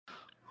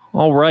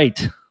All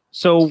right.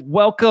 So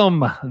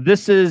welcome.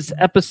 This is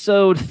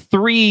episode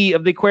 3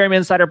 of the Aquarium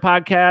Insider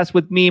Podcast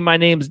with me. My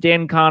name's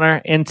Dan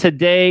Connor. And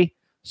today,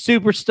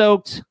 super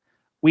stoked.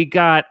 We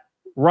got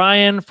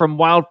Ryan from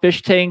Wild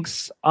Fish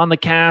Tanks on the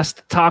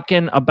cast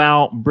talking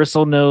about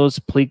Bristlenose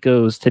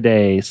Plecos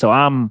today. So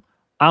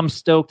I'm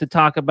stoked to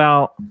talk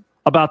about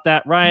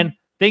that. Ryan,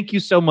 thank you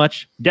so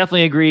much.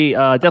 Definitely agree.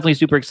 Definitely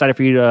super excited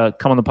for you to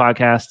come on the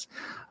podcast.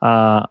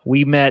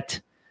 We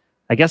met,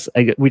 I guess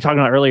we were talking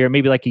about earlier,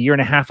 maybe like a year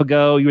and a half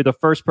ago. You were the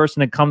first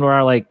person to come to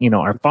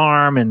our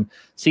farm and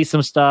see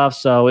some stuff.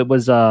 So it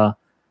was, I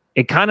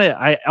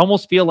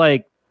almost feel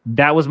like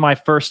that was my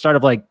first start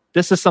of like,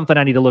 this is something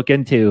I need to look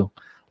into,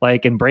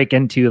 like, and break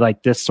into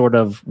like this sort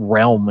of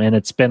realm. And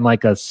it's been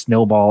like a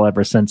snowball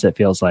ever since, it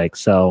feels like.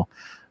 So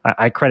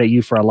I credit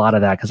you for a lot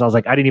of that. Cause I was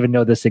like, I didn't even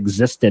know this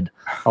existed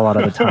a lot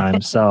of the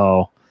time.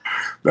 So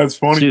that's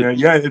funny, man.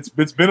 Yeah. It's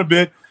been a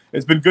bit,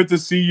 it's been good to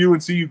see you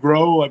and see you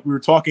grow. Like we were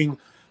talking,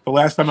 the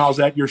last time I was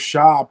at your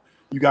shop,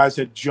 you guys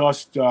had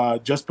just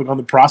begun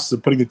the process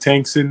of putting the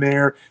tanks in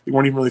there. They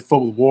weren't even really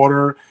full with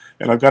water.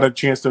 And I've got a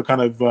chance to kind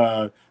of,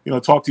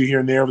 talk to you here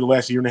and there over the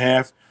last year and a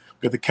half.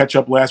 Got to catch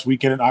up last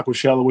weekend at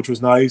Aquashella, which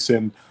was nice.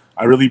 And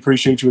I really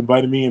appreciate you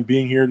inviting me and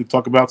being here to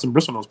talk about some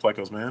Bristlenose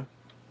Plecos, man.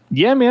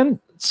 Yeah,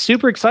 man.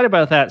 Super excited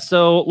about that.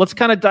 So let's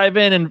kind of dive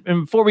in.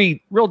 And before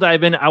we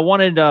dive in, I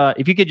wanted,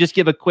 if you could just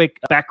give a quick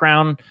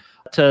background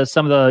to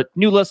some of the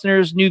new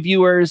listeners, new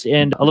viewers,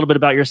 and a little bit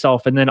about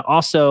yourself. And then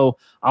also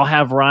I'll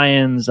have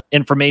Ryan's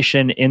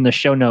information in the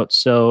show notes.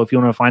 So if you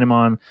want to find him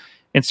on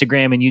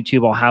Instagram and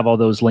YouTube, I'll have all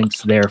those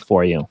links there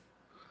for you.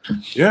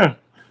 Yeah.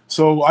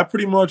 So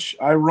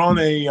I run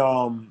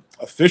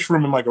a fish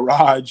room in my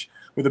garage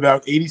with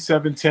about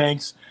 87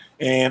 tanks,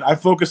 and I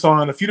focus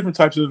on a few different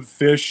types of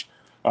fish,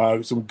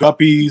 some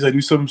guppies. I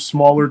do some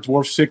smaller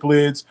dwarf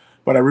cichlids,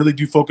 but I really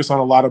do focus on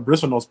a lot of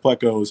Bristlenose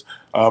Plecos.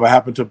 I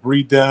happen to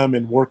breed them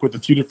and work with a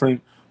few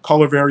different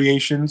color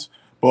variations.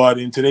 But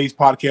in today's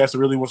podcast, I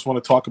really just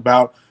want to talk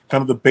about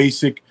kind of the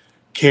basic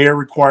care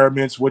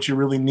requirements, what you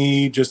really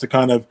need just to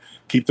kind of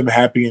keep them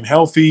happy and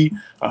healthy.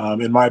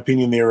 In my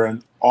opinion, they're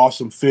an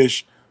awesome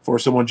fish for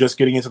someone just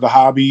getting into the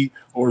hobby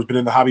or has been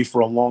in the hobby for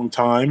a long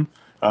time.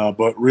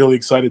 But really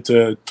excited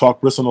to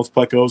talk Bristlenose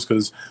Plecos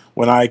because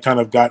when I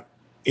kind of got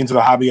into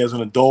the hobby as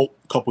an adult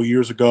a couple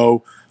years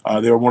ago,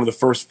 they were one of the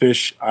first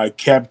fish I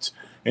kept,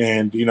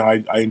 and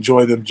I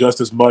enjoy them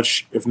just as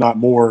much, if not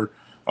more,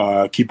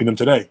 keeping them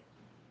today.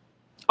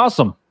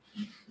 Awesome.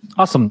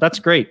 That's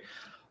great.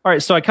 All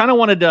right, so I kind of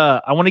want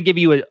to give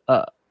you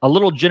a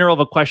little general of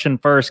a question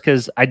first,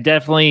 because I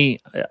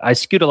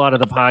scoot a lot of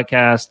the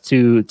podcast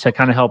to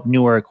kind of help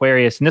newer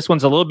Aquarius, and this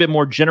one's a little bit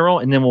more general,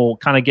 and then we'll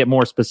kind of get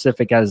more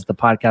specific as the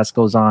podcast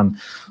goes on.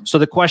 So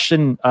the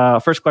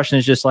first question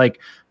is just like,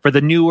 for the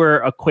newer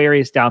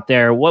Aquarius out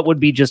there, what would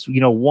be just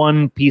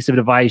one piece of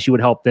advice you would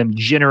help them,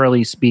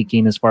 generally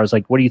speaking, as far as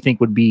like what do you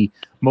think would be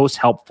most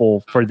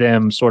helpful for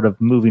them sort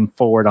of moving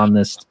forward on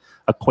this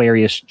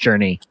Aquarius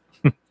journey?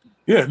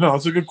 Yeah, no,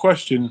 that's a good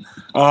question.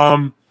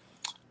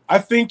 I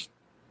think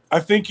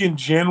in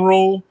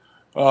general,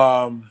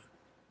 the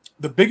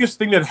biggest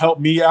thing that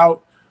helped me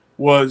out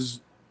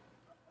was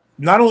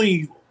not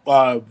only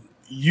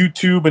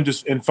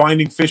YouTube and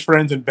finding fish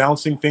friends and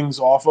bouncing things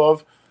off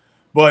of,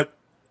 but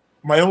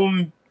my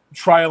own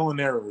trial and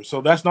error.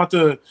 So it's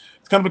kind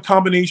of a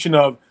combination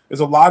of, there's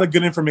a lot of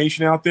good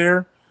information out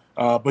there,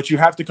 but you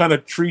have to kind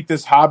of treat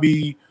this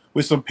hobby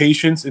with some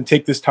patience and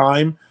take this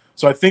time.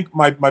 So I think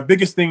my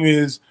biggest thing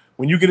is,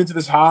 when you get into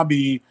this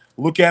hobby,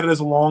 look at it as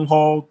a long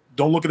haul.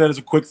 Don't look at it as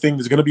a quick thing.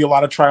 There's going to be a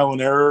lot of trial and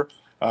error,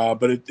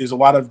 but there's a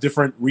lot of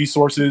different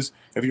resources.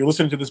 If you're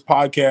listening to this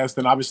podcast,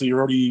 then obviously you're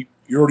already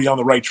on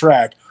the right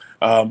track.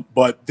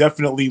 But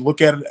definitely look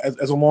at it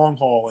as a long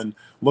haul, and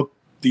look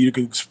that you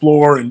can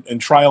explore and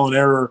trial and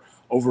error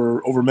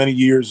over many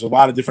years. There's a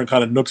lot of different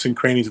kind of nooks and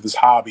crannies of this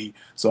hobby.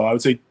 So I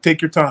would say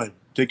take your time.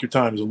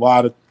 There's a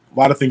lot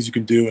of things you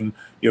can do, and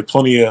you have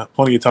plenty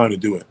of time to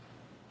do it.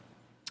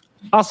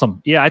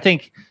 Awesome. Yeah, I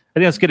think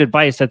that's good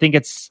advice. I think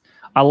it's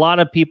a lot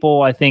of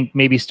people, I think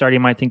maybe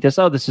starting might think this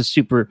is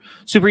super,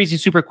 super easy,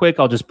 super quick.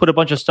 I'll just put a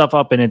bunch of stuff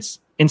up and it's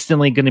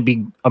instantly going to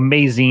be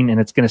amazing and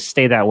it's going to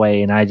stay that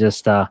way. And I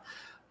just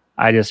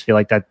feel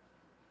like that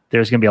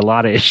there's going to be a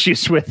lot of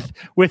issues with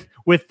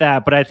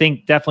that. But I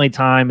think definitely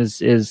time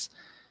is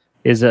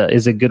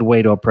a good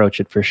way to approach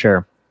it for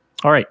sure.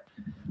 All right.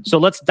 So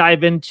let's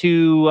dive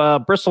into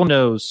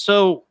Bristlenose.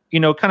 So,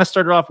 kind of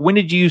started off, when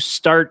did you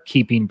start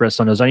keeping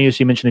Bristlenose? I know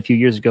you mentioned a few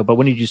years ago, but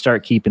when did you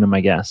start keeping them,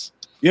 I guess?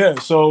 Yeah,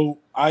 so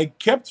I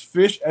kept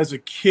fish as a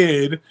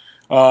kid,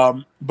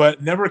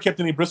 but never kept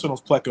any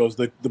Bristlenose Plecos.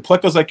 The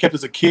Plecos I kept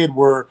as a kid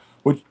were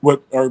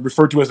what are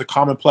referred to as the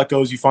common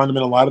Plecos. You find them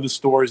in a lot of the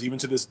stores, even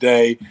to this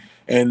day,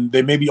 and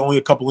they may be only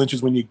a couple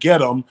inches when you get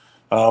them,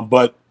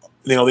 but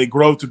they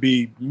grow to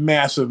be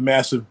massive,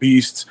 massive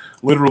beasts,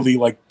 literally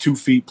like 2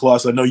 feet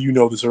plus. I know you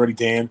know this already,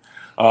 Dan.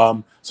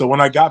 So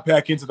when I got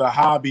back into the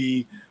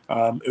hobby,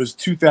 it was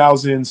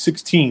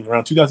 2016.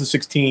 Around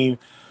 2016,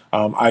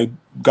 I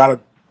got a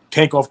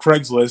tank off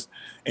Craigslist,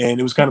 and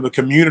it was kind of a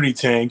community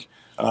tank.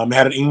 It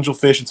had an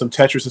angelfish and some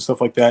tetras and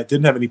stuff like that.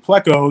 Didn't have any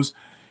plecos,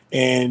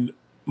 and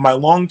my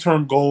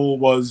long-term goal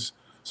was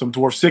some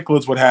dwarf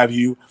cichlids, what have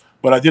you.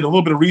 But I did a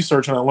little bit of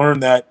research, and I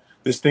learned that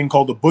this thing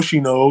called the bushy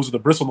nose or the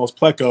bristlenose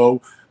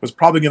pleco was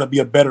probably going to be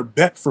a better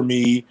bet for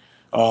me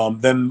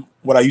than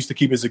what I used to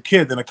keep as a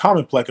kid than a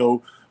common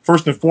pleco.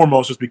 First and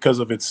foremost, just because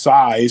of its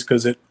size,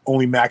 because it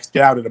only maxed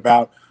out at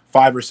about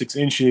 5 or 6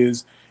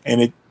 inches,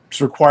 and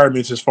its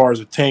requirements as far as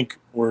a tank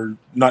were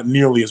not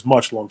nearly as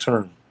much long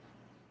term.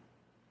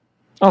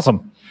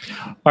 Awesome.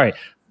 All right.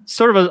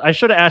 I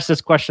should have asked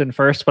this question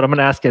first, but I'm going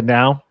to ask it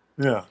now.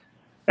 Yeah.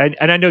 And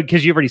I know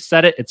because you've already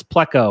said it, it's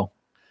pleco.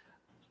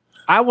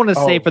 I want to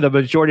say for the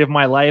majority of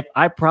my life,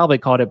 I probably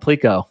called it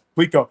pleco.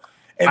 Pleco.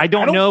 And I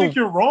don't know. I think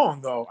you're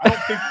wrong, though. I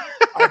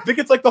think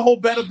it's like the whole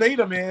beta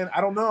beta, man.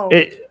 I don't know.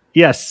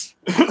 Yes.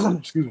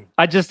 Excuse me.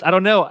 I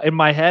don't know. In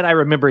my head, I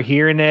remember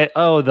hearing it.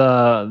 Oh,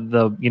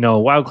 the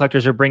wild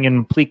collectors are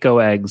bringing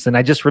pleco eggs, and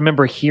I just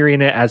remember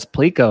hearing it as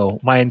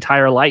pleco my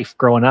entire life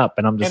growing up,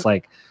 and I'm just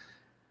like.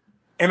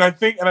 And I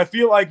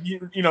feel like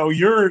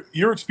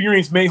your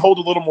experience may hold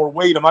a little more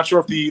weight. I'm not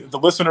sure if the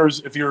listeners,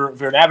 if you're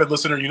an avid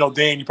listener,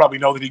 Dan, you probably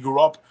know that he grew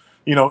up,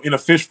 in a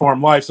fish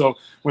farm life. So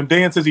when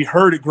Dan says he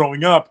heard it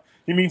growing up,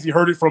 he means he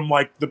heard it from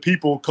like the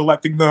people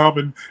collecting them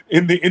and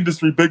in the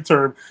industry big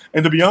term.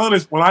 And to be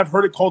honest, when I've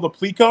heard it called a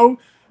pleco,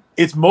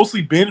 it's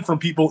mostly been from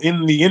people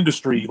in the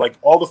industry, like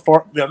all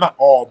the not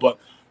all, but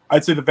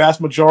I'd say the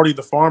vast majority of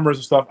the farmers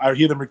and stuff. I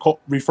hear them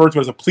refer to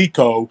it as a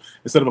pleco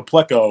instead of a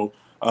pleco.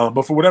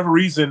 But for whatever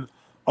reason,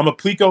 I'm a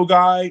pleco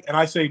guy, and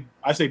I say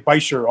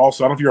bicher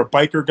also. I don't know if you're a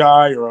biker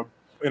guy or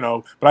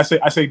but I say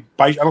I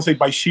don't say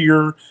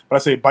bicher, but I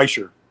say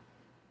bicher.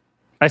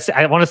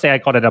 I want to say I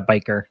called it a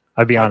biker.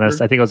 I'll be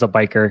honest. I think it was a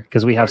biker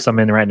because we have some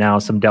in right now,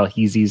 some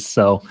Delhaizees.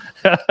 So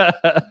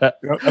I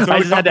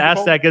just had to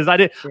ask that because I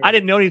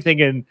didn't know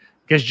anything. And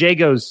because Jay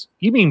goes,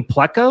 "You mean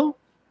pleco?"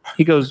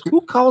 He goes,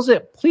 "Who calls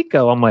it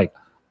pleco?" I'm like,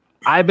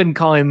 I've been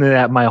calling it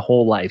that my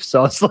whole life.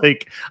 So it's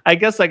like, I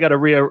guess I got to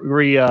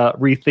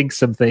rethink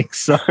some things.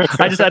 So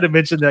I just had to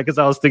mention that because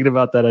I was thinking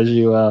about that as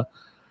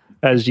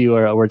you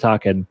were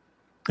talking.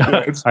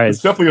 Yeah,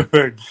 it's definitely a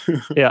thing.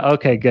 Yeah.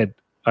 Okay, good.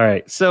 All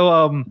right.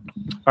 So,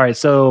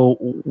 So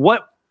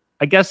what,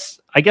 I guess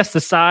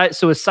the size,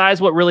 so is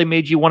size what really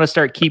made you want to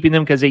start keeping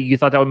them? Because you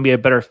thought that would be a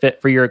better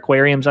fit for your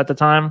aquariums at the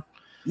time?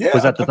 Yeah.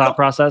 Was that the thought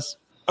process?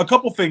 A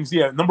couple things.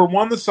 Yeah. Number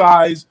one, the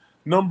size.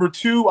 Number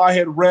two, I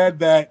had read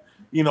that,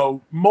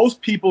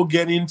 most people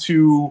get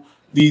into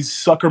these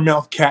sucker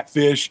mouth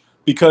catfish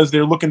because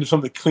they're looking to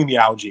something to clean the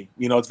algae.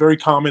 It's very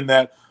common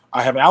that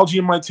I have algae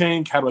in my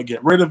tank. How do I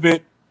get rid of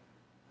it?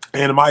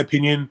 And in my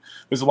opinion,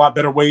 there's a lot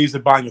better ways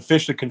than buying a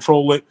fish to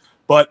control it.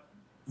 But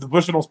the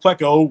Bristlenose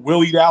pleco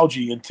will eat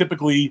algae, and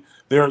typically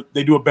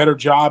they do a better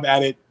job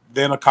at it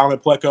than a common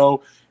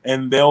pleco,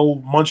 and they'll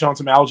munch on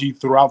some algae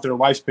throughout their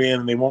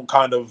lifespan, and they won't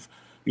kind of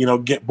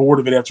get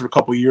bored of it after a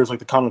couple of years like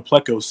the common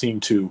plecos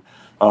seem to.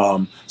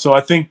 So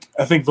I think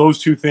those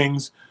two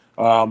things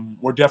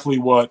were definitely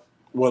what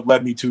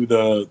led me to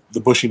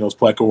the bushy nose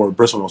pleco or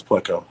bristlenose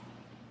pleco.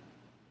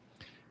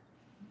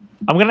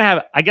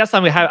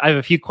 I have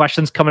a few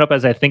questions coming up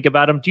as I think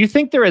about them. Do you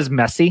think they're as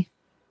messy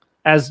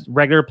as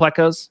regular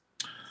plecos?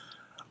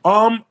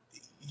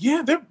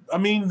 Yeah,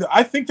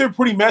 I think they're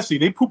pretty messy.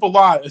 They poop a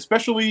lot,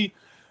 especially.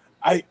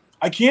 I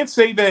can't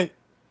say that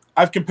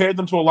I've compared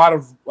them to a lot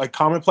of like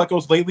common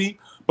plecos lately,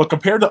 but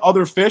compared to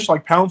other fish,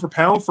 like pound for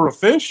pound for a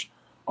fish,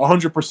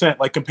 100%.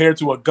 Like compared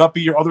to a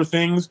guppy or other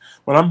things,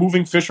 when I'm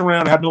moving fish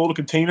around, having a little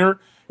container,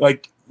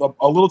 like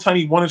a little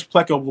tiny 1-inch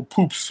pleco will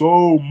poop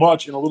so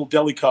much in a little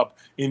deli cup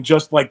in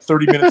just like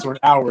 30 minutes or an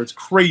hour. It's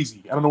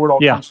crazy. I don't know where it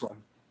all comes from.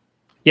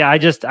 Yeah,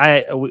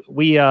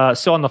 we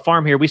so on the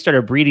farm here, we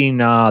started breeding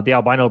the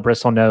albino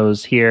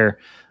bristlenose here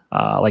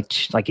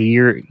like a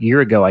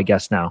year ago, I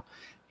guess now.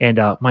 And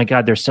my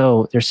God, they're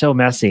so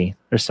messy.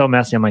 They're so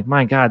messy. I'm like,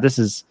 my God, this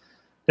is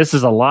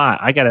a lot.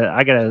 I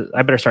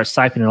better start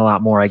siphoning a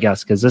lot more, I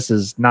guess, because this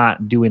is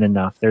not doing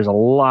enough. There's a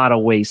lot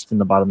of waste in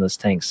the bottom of this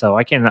tank. So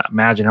I can't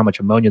imagine how much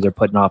ammonia they're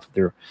putting off if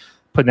they're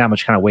putting that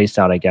much kind of waste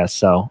out, I guess.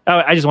 So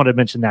I just wanted to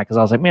mention that because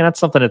I was like, man, that's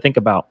something to think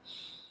about.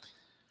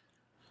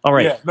 All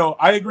right. Yeah, no,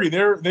 I agree.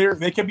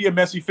 They can be a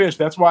messy fish.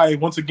 That's why,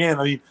 once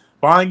again,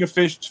 buying a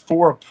fish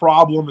for a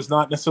problem is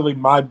not necessarily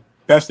my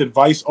best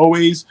advice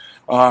always.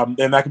 And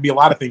that can be a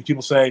lot of things.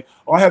 People say,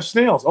 "Oh, I have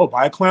snails. Oh,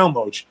 buy a clown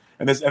loach."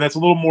 And it's a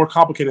little more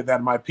complicated than that,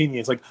 in my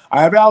opinion. It's like,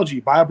 I have algae.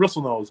 Buy a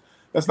bristlenose.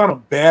 That's not a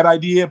bad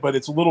idea, but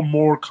it's a little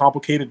more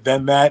complicated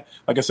than that.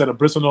 Like I said, a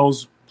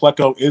bristlenose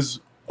pleco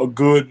is a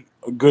good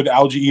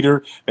algae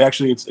eater.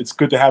 Actually, it's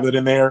good to have it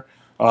in there.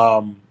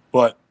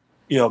 But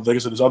like I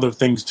said, there's other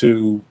things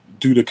to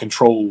do to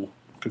control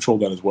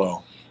that as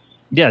well.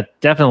 Yeah,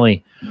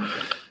 definitely.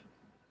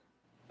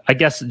 I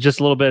guess just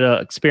a little bit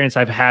of experience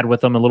I've had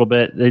with them a little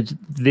bit.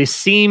 They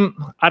seem,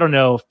 I don't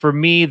know, for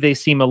me, they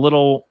seem a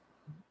little,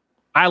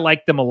 I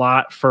like them a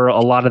lot for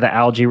a lot of the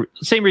algae.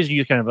 Same reason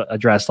you kind of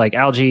addressed, like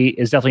algae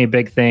is definitely a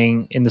big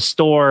thing in the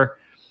store.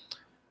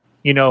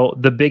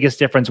 the biggest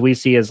difference we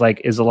see is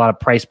a lot of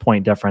price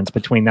point difference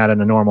between that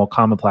and a normal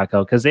common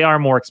Pleco, because they are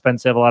more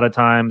expensive a lot of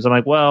times. I'm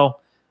like,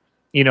 well,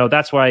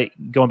 that's why,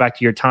 going back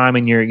to your time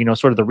and your,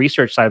 sort of the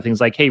research side of things,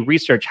 like, hey,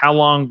 research, how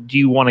long do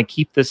you want to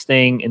keep this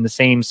thing in the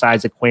same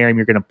size aquarium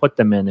you're going to put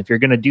them in? If you're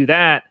going to do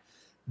that,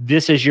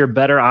 this is your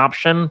better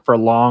option for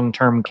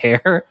long-term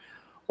care,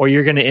 or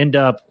you're going to end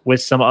up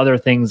with some other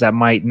things that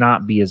might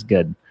not be as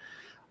good.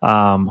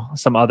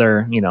 Some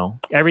other,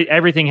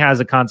 everything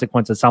has a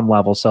consequence at some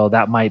level. So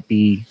that might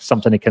be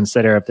something to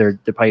consider if they're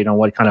depending on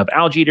what kind of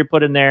algae to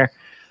put in there.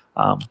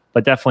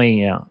 But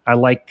definitely, I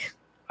like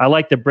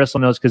the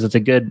Bristlenose because it's a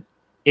good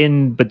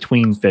in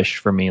between fish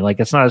for me. Like,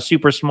 it's not a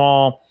super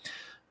small,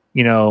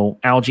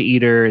 algae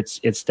eater. It's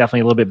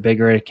definitely a little bit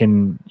bigger. It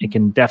can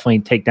definitely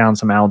take down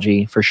some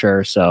algae for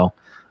sure. So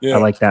yeah. I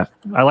like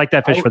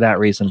that fish for that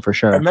reason, for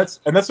sure. And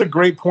that's a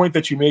great point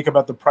that you make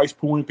about the price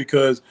point,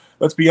 because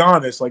let's be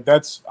honest, like,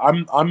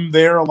 I'm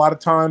there a lot of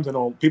times,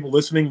 and people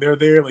listening, they're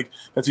there. Like,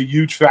 that's a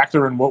huge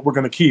factor in what we're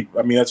going to keep.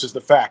 I mean, that's just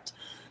a fact.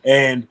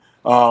 And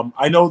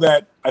I know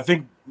that, I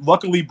think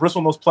luckily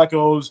Bristlenose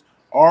Plecos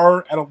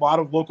are at a lot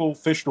of local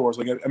fish stores.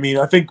 Like, I mean,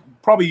 I think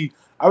probably,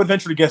 I would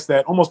venture to guess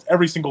that almost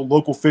every single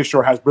local fish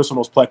store has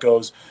Bristlenose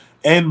Plecos,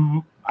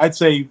 and I'd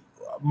say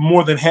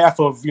more than half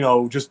of,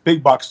 just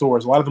big box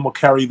stores, a lot of them will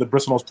carry the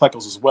Bristlenose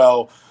Plecos as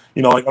well.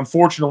 Like,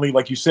 unfortunately,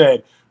 like you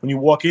said, when you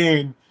walk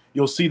in,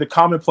 you'll see the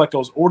common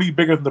Plecos already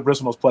bigger than the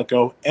Bristlenose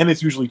Pleco, and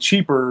it's usually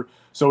cheaper.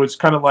 So it's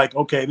kind of like,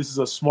 okay, this is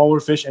a smaller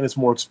fish and it's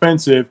more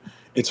expensive.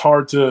 It's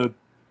hard to,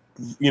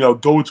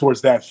 go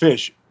towards that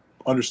fish,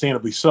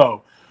 understandably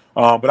so.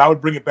 But I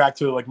would bring it back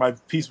to, like, my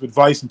piece of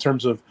advice in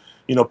terms of,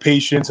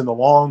 patience in the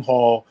long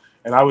haul.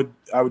 And I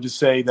would just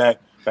say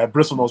that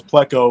Bristlenose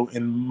Pleco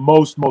in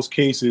most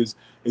cases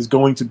is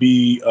going to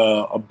be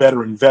a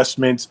better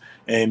investment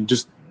and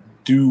just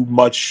do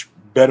much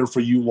better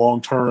for you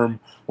long term,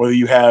 whether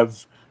you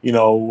have a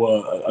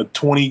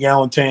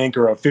 20-gallon tank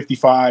or a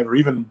 55 or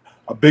even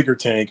a bigger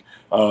tank.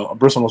 A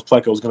Bristlenose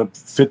Pleco is going to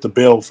fit the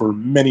bill for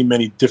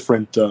many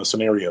different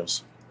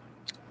scenarios.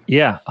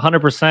 Yeah,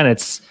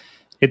 100%.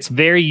 It's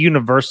very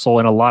universal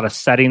in a lot of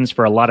settings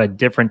for a lot of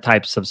different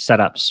types of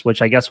setups,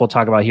 which I guess we'll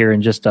talk about here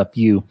in just a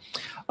few.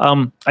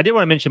 I did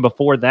want to mention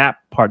before that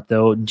part,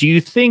 though, do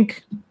you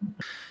think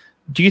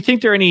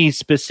there are any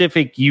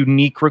specific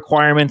unique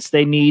requirements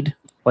they need?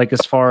 Like,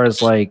 as far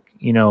as, like,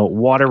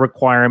 water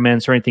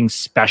requirements or anything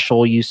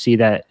special you see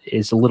that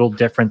is a little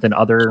different than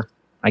other,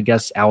 I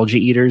guess, algae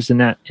eaters in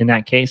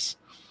that case?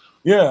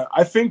 Yeah,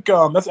 I think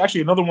that's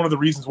actually another one of the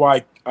reasons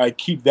why I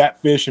keep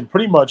that fish and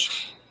pretty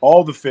much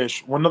all the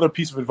fish. One other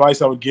piece of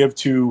advice I would give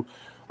to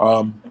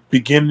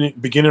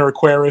beginner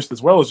aquarists,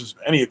 as well as just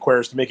any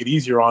aquarist, to make it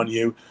easier on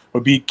you,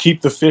 would be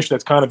keep the fish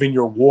that's kind of in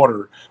your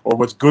water, or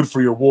what's good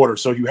for your water.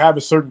 So if you have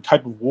a certain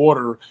type of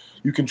water,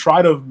 you can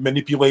try to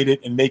manipulate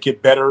it and make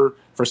it better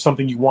for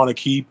something you want to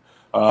keep.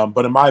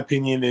 But in my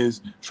opinion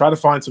is try to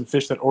find some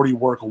fish that already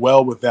work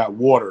well with that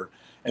water.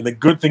 And the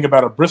good thing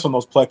about a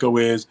Bristlenose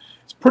Pleco is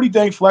it's pretty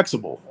dang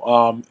flexible.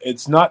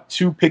 It's not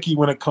too picky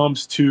when it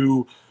comes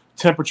to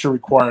temperature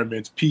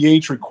requirements,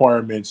 pH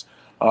requirements.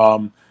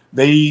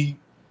 They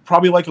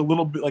probably like a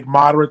little bit like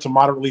moderate to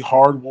moderately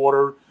hard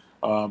water.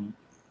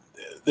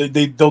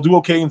 They'll do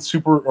okay in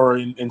super or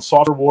in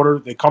softer water.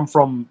 They come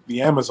from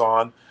the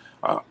Amazon.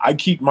 I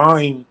keep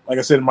mine, like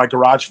I said, in my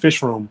garage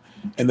fish room,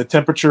 and the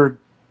temperature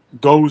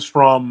goes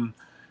from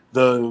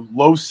the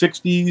low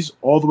 60s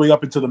all the way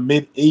up into the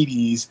mid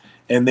 80s,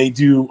 and they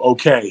do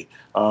okay.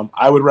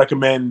 I would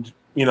recommend,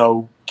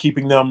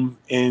 keeping them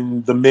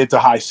in the mid to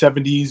high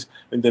 70s,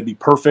 and they'd be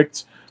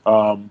perfect.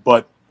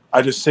 But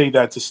I just say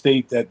that to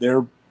state that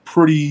they're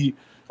pretty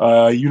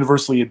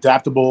universally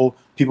adaptable.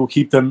 People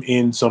keep them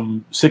in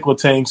some cichlid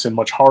tanks and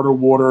much harder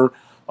water.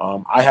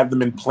 I have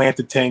them in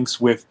planted tanks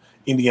with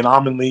Indian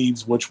almond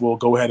leaves, which will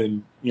go ahead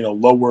and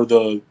lower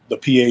the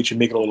pH and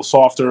make it a little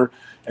softer.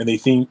 And they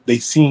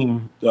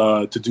seem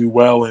to do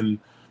well in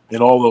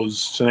all those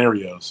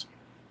scenarios.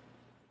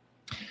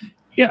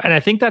 Yeah, and I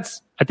think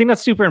that's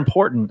super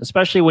important,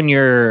 especially when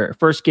you're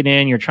first getting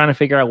in. You're trying to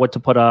figure out what to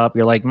put up.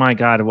 You're like, my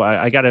God,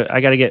 I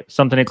gotta get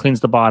something that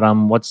cleans the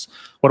bottom. What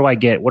do I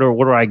get? Where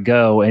do I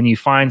go? And you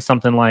find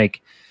something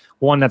like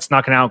one that's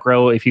not going to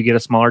outgrow if you get a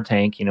smaller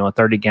tank, a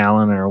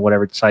 30-gallon or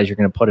whatever size you're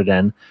going to put it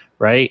in,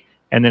 right?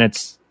 And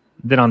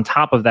then on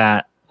top of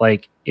that,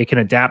 like, it can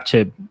adapt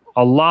to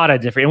a lot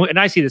of different, and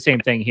I see the same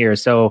thing here.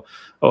 So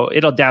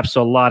it adapts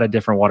to a lot of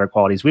different water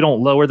qualities. We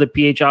don't lower the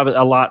pH of it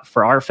a lot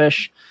for our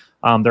fish.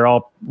 They're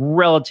all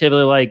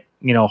relatively like,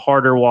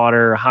 harder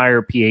water,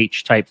 higher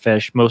pH type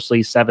fish,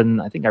 mostly 7.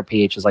 I think our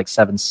pH is like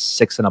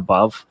 7.6 and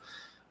above,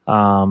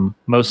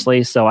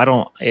 mostly.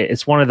 So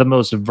it's one of the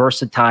most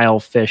versatile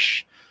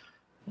fish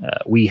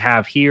we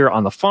have here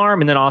on the farm,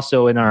 and then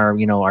also in our,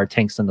 our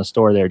tanks in the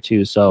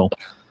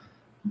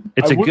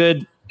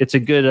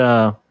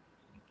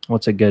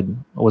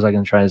what was I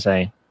going to try to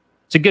say?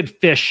 It's a good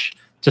fish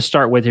to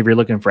start with if you're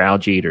looking for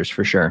algae eaters,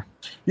 for sure.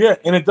 Yeah,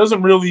 and it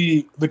doesn't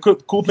really, the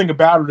cool thing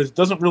about it is it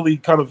doesn't really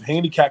kind of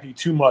handicap you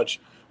too much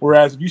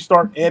Whereas if you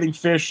start adding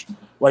fish,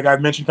 like I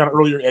mentioned kind of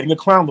earlier, adding a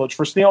clown loach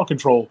for snail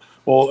control,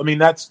 well, I mean,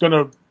 that's going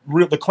to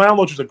the clown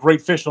loach is a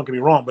great fish, don't get me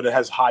wrong, but it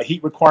has high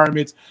heat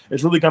requirements.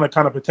 It's really going to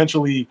kind of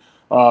potentially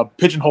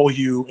pigeonhole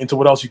you into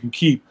what else you can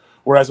keep.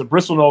 Whereas a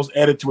bristlenose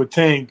added to a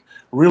tank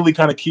really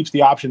kind of keeps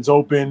the options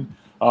open.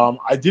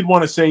 I did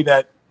want to say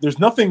that there's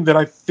nothing that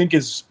I think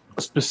is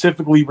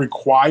specifically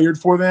required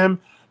for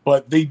them,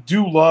 but they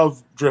do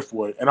love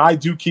driftwood. And I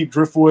do keep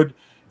driftwood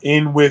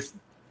in with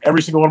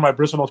every single one of my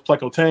Bristlenose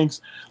Pleco tanks.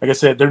 Like I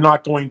said, they're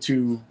not going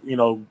to,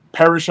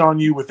 perish on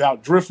you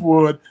without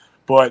driftwood,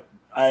 but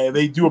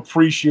they do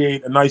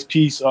appreciate a nice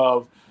piece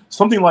of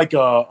something like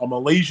a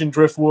Malaysian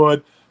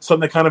driftwood,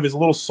 something that kind of is a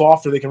little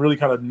softer. They can really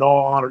kind of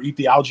gnaw on or eat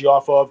the algae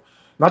off of.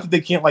 Not that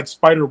they can't like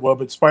spiderwood,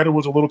 but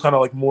spiderwood's a little kind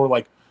of like more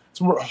like it's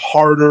more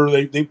harder.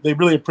 They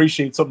really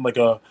appreciate something like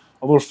a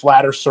little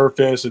flatter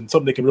surface and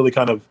something they can really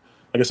kind of,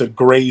 like I said,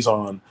 graze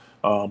on.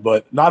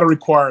 But not a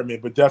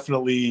requirement, but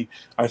definitely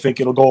I think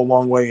it'll go a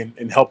long way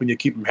in helping you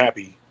keep them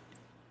happy.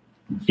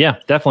 Yeah,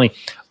 definitely.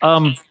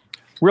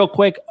 Real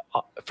quick,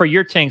 for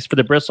your tanks, for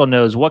the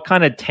Bristlenose, what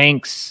kind of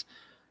tanks,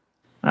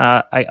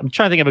 I'm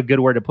trying to think of a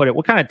good word to put it.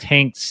 What kind of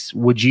tanks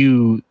would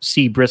you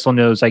see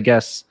Bristlenose, I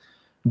guess,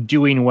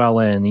 doing well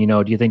in?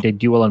 Do you think they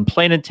do well in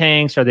planted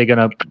tanks? Are they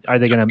gonna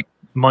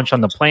munch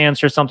on the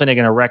plants or something? They're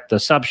gonna wreck the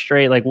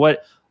substrate? Like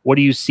what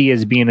do you see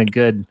as being a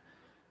good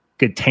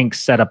tank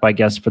setup, I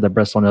guess, for the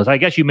Bristlenose? I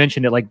guess you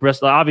mentioned it, like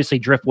Bristol. Obviously,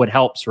 driftwood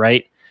helps,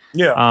 right?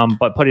 Yeah.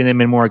 But putting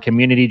them in more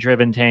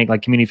community-driven tank,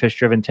 like community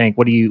fish-driven tank,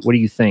 what do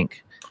you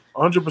think?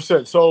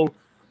 100%. So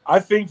I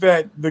think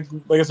that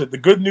like I said, the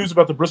good news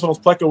about the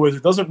Bristlenose Pleco is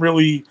it's not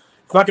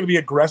going to be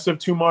aggressive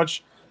too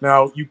much.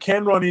 Now you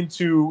can run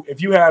into,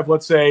 if you have,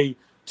 let's say,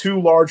 2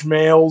 large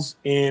males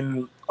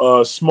in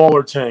a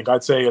smaller tank,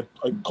 I'd say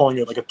I'm calling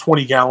it like a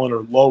 20-gallon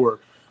or lower.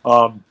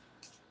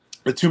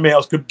 The 2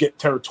 males could get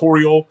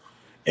territorial,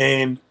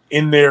 and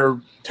in their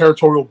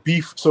territorial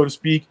beef, so to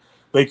speak,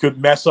 they could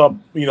mess up,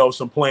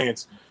 some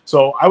plants.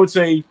 So I would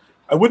say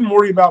I wouldn't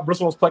worry about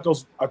Bristlenose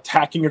Plecos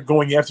attacking or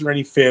going after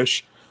any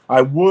fish.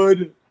 I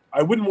wouldn't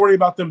worry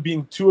about them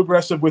being too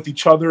aggressive with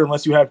each other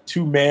unless you have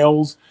 2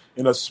 males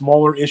in a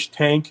smaller-ish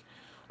tank.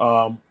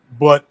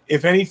 But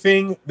if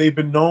anything, they've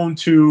been known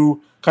to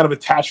kind of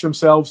attach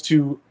themselves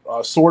to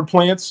sword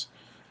plants.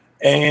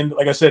 And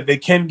like I said, they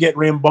can get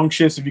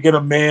rambunctious. If you get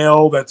a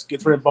male that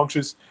gets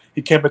rambunctious,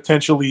 he can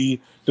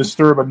potentially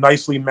disturb a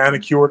nicely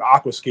manicured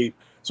aquascape.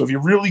 So if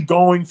you're really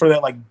going for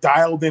that like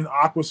dialed-in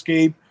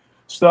aquascape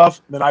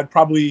stuff, then I'd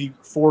probably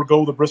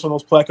forego the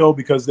Bristlenose Pleco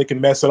because they can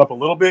mess it up a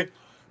little bit.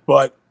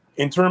 But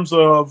in terms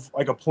of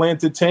like a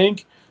planted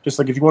tank, just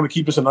like if you want to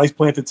keep just a nice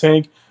planted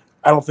tank,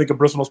 I don't think a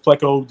Bristlenose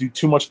Pleco will do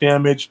too much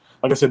damage.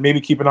 Like I said, maybe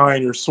keep an eye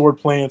on your sword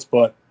plants,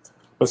 but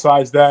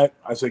besides that,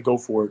 I say go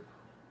for it.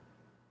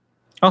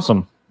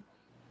 Awesome.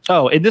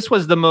 Oh, and this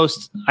was the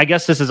most, I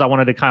guess this is, I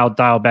wanted to kind of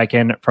dial back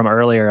in from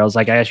earlier. I was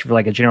like, I asked you for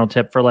like a general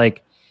tip for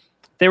like,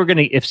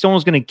 if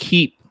someone's going to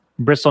keep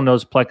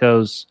Bristlenose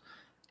Plecos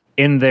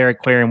in their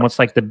aquarium, what's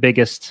like the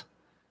biggest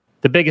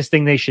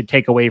thing they should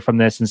take away from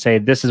this and say,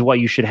 this is what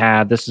you should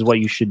have, this is what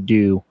you should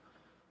do,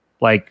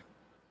 like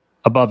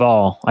above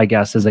all, I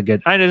guess, is a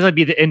good, I know it doesn't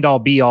be the end all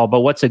be all, but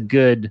what's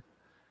something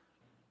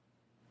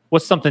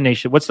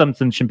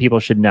people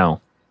should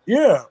know?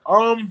 Yeah.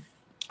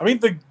 I mean,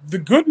 the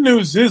good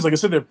news is, like I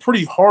said, they're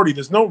pretty hardy.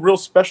 There's no real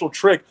special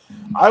trick.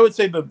 I would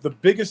say the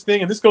biggest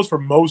thing, and this goes for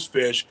most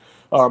fish,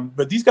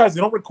 but these guys, they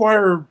don't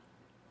require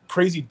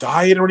crazy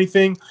diet or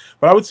anything.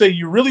 But I would say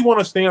you really want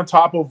to stay on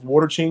top of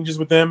water changes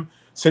with them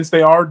since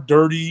they are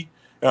dirty.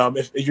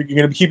 If you're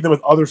going to be keeping them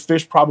with other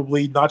fish,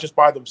 probably not just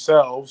by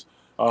themselves.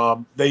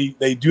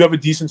 They do have a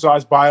decent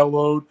sized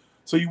bioload.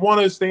 So you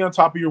want to stay on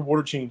top of your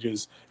water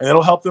changes, and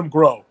it'll help them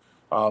grow.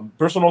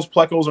 Bristlenose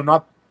Plecos are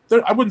not,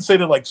 I wouldn't say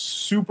they're like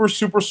super,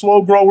 super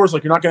slow growers.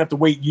 Like you're not going to have to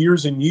wait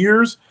years and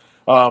years.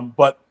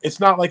 But it's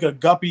not like a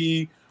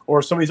guppy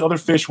or some of these other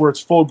fish where it's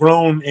full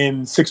grown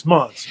in 6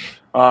 months.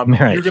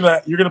 Right.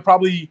 You're gonna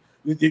probably,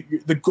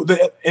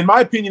 in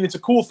my opinion, it's a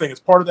cool thing. It's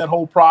part of that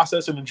whole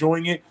process and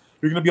enjoying it.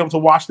 You're going to be able to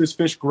watch this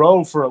fish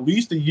grow for at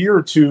least a year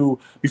or two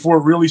before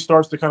it really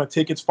starts to kind of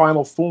take its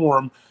final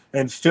form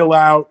and fill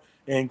out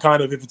and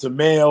kind of, if it's a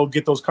male,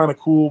 get those kind of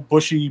cool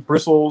bushy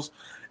bristles.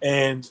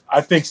 And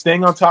I think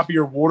staying on top of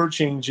your water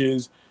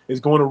changes is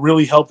going to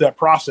really help that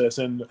process.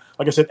 And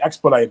like I said,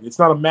 expedite it. It's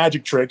not a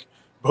magic trick,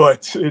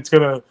 but it's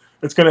gonna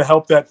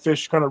help that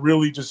fish kind of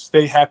really just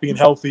stay happy and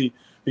healthy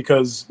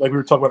because, like we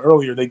were talking about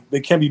earlier, they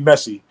can be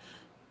messy.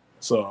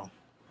 So,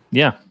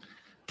 yeah,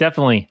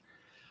 definitely.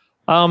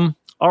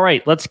 All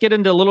right, let's get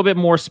into a little bit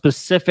more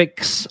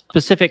specific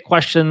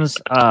questions.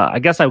 I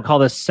guess I would call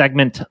this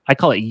segment, I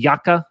call it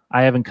Yaka.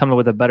 I haven't come up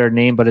with a better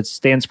name, but it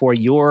stands for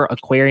Your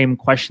Aquarium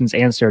Questions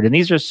Answered. And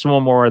these are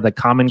some more of the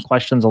common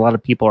questions a lot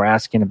of people are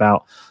asking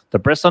about the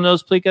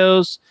Bristlenose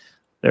Plecos.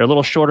 They're a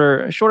little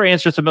shorter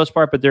answers for the most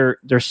part, but they're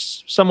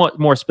somewhat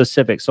more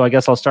specific. So I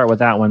guess I'll start with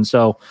that one.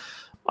 So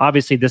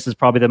obviously this is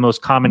probably the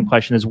most common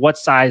question is what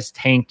size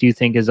tank do you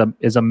think is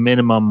a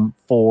minimum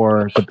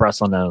for the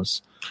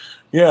Bristlenose?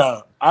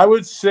 Yeah, I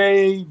would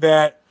say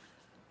that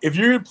if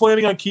you're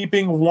planning on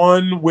keeping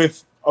one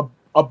with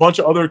a bunch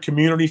of other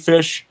community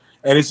fish,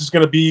 and it's just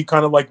going to be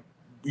kind of like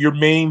your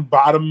main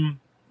bottom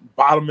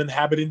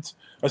inhabitant,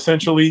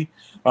 essentially,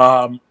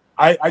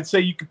 I'd say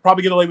you could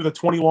probably get away with a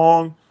 20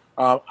 long.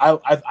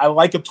 I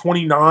like a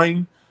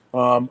 29.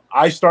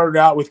 I started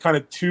out with kind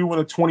of 2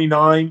 and a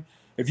 29.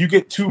 If you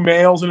get 2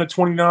 males in a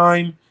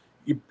 29,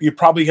 you're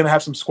probably going to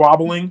have some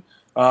squabbling.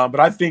 But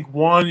I think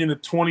 1 in a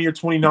 20 or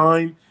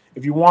 29.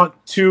 If you want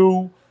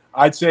 2,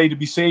 I'd say to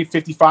be safe,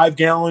 55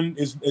 gallon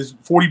is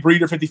 40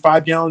 breeder,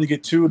 55 gallon. You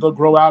get 2, they'll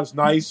grow out. It's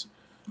nice.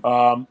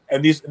 And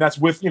that's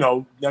with,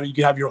 now you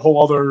can have your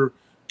whole other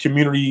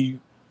community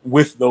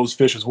with those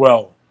fish as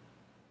well.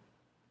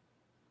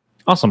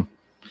 Awesome.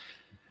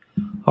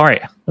 All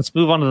right, let's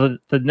move on to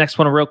the next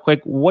one real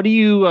quick. What do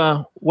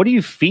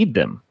you feed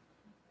them?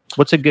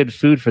 What's a good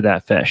food for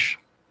that fish?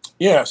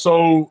 Yeah,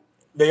 so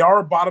they are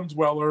a bottom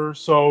dweller.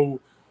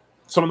 So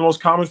some of the most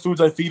common foods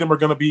I feed them are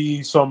going to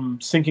be some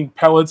sinking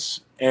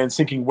pellets and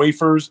sinking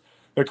wafers.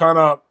 They're kind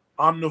of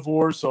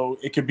omnivores, so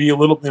it could be a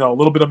little bit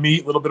of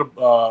meat, a little bit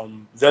of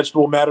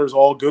vegetable matter is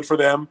all good for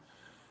them.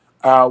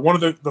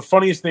 One of the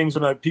funniest things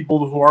when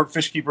people who aren't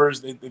fish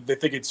keepers, they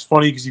think it's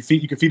funny because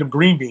you can feed them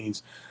green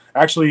beans.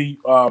 Actually,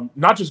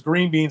 not just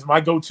green beans.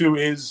 My go-to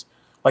is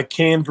like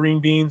canned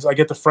green beans. I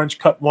get the French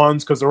cut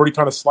ones because they're already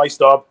kind of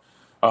sliced up.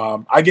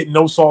 I get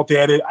no salt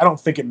added. I don't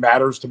think it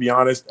matters, to be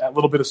honest. A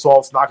little bit of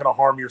salt's not going to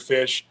harm your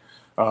fish.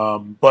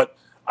 But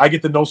I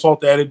get the no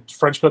salt added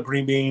French cut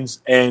green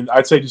beans, and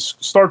I'd say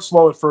just start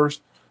slow at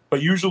first.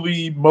 But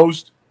usually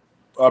most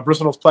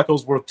Bristlenose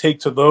Plecos will take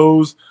to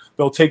those.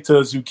 They'll take to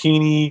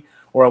zucchini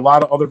or a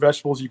lot of other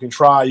vegetables you can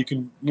try. You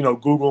can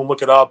Google and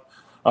look it up.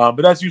 But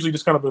that's usually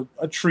just kind of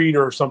a treat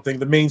or something.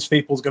 The main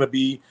staple is going to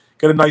be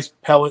get a nice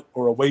pellet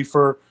or a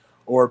wafer.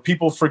 Or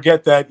people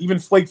forget that even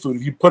flake food,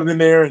 if you put it in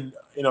there and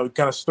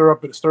kind of stir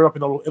up and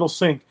it'll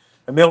sink,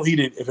 and they'll eat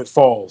it if it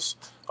falls.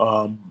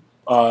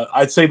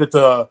 I'd say that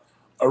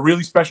a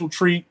really special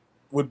treat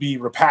would be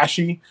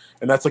rapashi,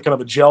 and that's like kind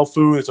of a gel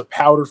food. It's a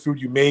powder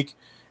food you make,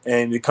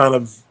 and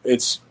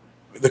it's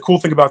the cool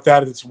thing about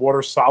that is it's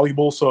water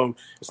soluble, so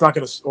it's not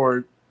going to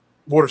or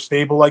water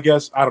stable, I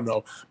guess. I don't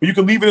know. But you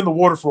can leave it in the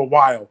water for a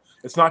while.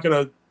 It's not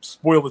going to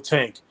spoil the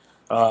tank.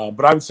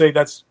 But I would say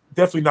that's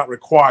definitely not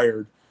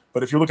required.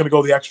 But if you're looking to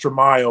go the extra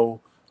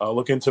mile,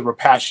 look into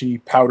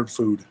rapashi powdered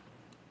food.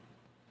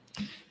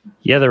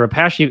 Yeah, the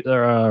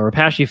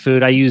rapashi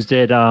food, I used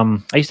it. I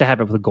used to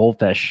have it with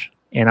goldfish,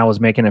 and I was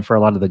making it for a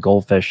lot of the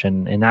goldfish.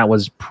 And that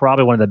was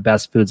probably one of the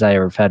best foods I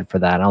ever fed for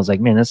that. And I was like,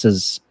 man, this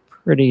is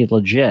pretty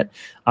legit.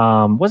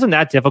 Wasn't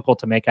that difficult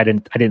to make. I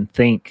didn't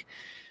think.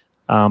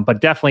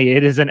 But definitely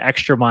it is an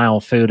extra mile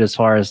food as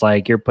far as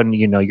like you're putting,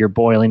 you're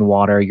boiling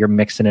water, you're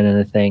mixing it in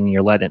a thing,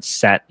 you're letting it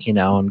set,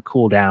 and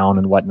cool down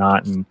and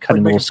whatnot and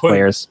cutting little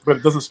squares. But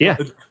it doesn't smell,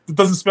 it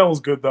doesn't smell as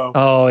good though.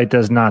 Oh, it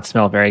does not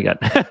smell very good.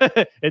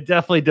 It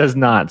definitely does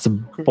not. It's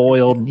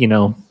boiled,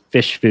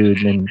 fish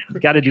food, and you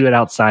got to do it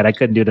outside. I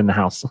couldn't do it in the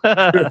house.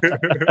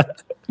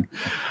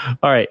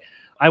 All right.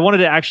 I wanted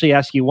to actually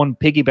ask you one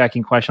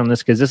piggybacking question on this,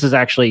 because this is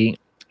actually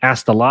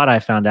asked a lot. I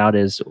found out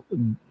is,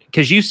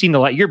 because you've seen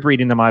you're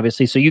breeding them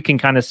obviously, so you can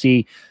kind of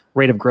see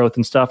rate of growth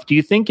and stuff. Do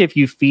you think if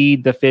you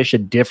feed the fish a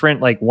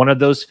different, like one of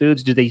those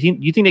foods, do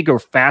you think they go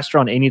faster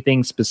on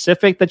anything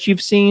specific that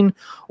you've seen,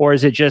 or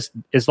is it just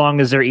as long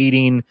as they're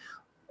eating,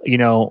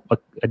 a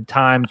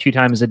time, 2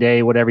 times a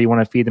day, whatever you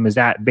want to feed them? Is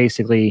that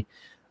basically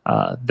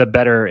the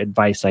better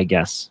advice, I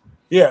guess?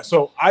 Yeah.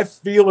 So I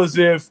feel as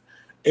if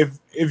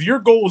your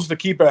goal is to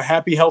keep a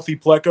happy, healthy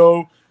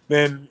Pleco,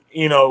 then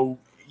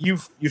you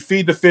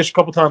feed the fish a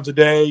couple times a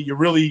day.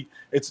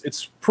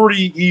 It's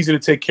pretty easy to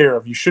take care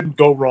of. You shouldn't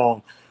go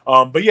wrong.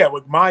 But yeah,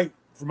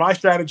 for my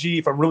strategy,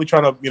 if I'm really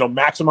trying to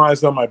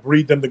maximize them, I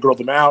breed them to grow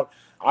them out.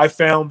 I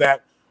found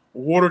that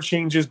water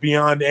changes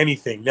beyond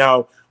anything.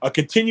 Now, a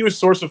continuous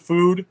source of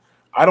food,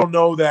 I don't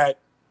know that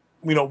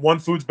one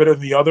food's better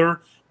than the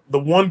other. The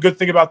one good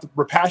thing about the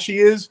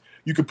rapashi is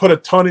you could put a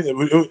ton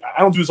in. I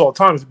don't do this all the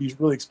time; it'd be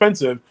really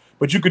expensive.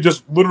 But you could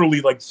just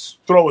literally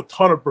throw a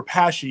ton of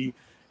rapashi.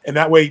 And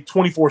that way,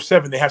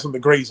 24/7, they have something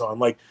to graze on.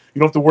 Like, you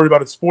don't have to worry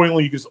about it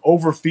spoiling. You just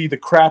overfeed the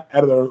crap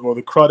out of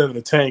the crud out of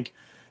the tank,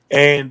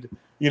 and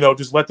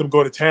just let them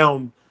go to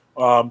town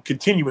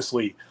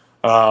continuously.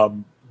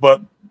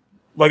 But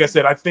like I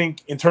said, I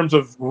think in terms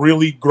of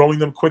really growing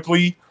them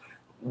quickly,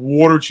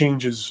 water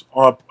changes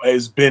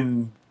has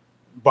been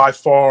by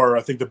far,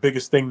 I think, the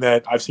biggest thing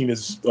that I've seen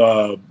is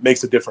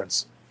makes a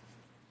difference.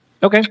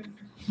 Okay.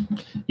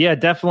 Yeah,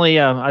 definitely.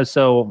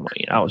 So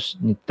I'll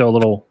throw a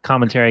little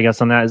commentary, I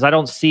guess, on that. Is I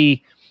don't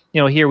see,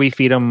 here we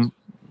feed them.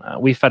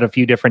 We fed a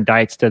few different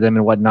diets to them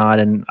and whatnot,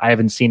 and I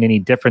haven't seen any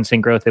difference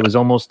in growth. It was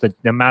almost the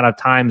amount of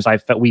times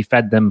we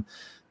fed them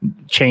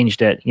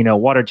changed it.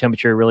 Water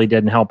temperature really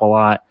didn't help a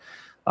lot.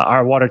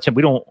 Our water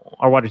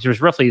temperature is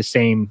roughly the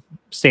same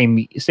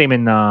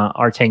in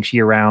our tanks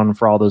year round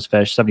for all those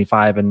fish,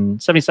 75 to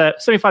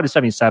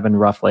 77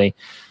 roughly.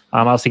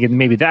 I was thinking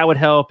maybe that would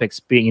help,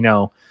 speed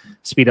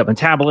up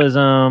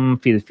metabolism,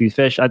 feed a few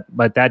fish,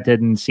 but that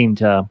didn't seem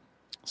to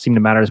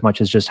matter as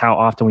much as just how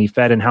often we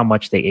fed and how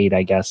much they ate,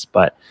 I guess.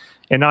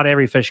 And not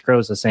every fish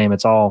grows the same.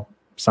 It's all,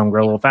 some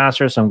grow a little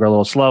faster, some grow a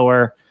little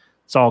slower.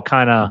 It's all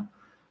kind of,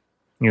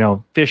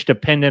 fish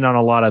dependent on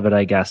a lot of it,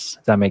 I guess,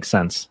 if that makes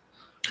sense.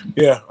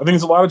 Yeah, I think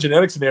there's a lot of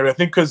genetics in there. I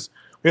think because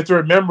we have to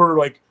remember,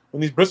 like, when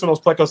these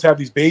Bristlenose Plecos have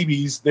these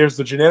babies, there's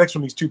the genetics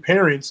from these two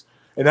parents,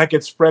 and that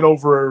gets spread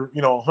over,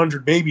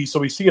 100 babies. So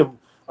we see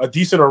a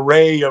decent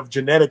array of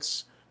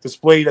genetics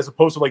displayed as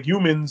opposed to like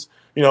humans,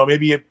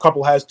 maybe a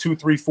couple has 2,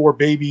 3, 4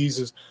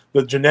 babies.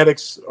 The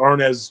genetics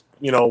aren't as,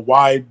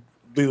 widely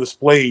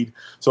displayed.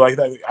 So I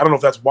don't know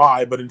if that's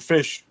why, but in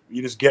fish,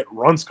 you just get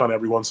runts kind of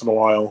every once in a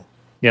while.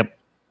 Yep.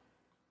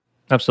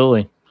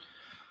 Absolutely.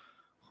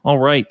 All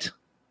right.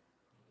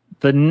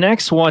 The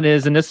next one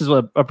is, and this is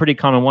a pretty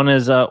common one,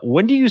 is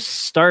when do you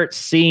start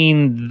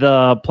seeing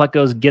the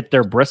Plecos get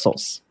their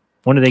bristles?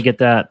 When do they get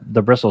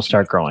the bristles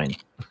start growing?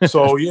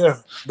 So yeah,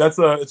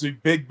 it's a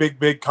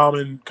big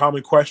common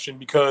question,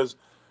 because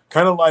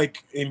kind of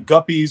like in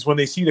guppies, when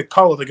they see the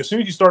color, like as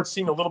soon as you start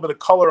seeing a little bit of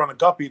color on a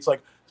guppy, it's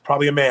like it's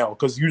probably a male,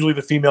 because usually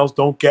the females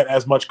don't get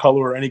as much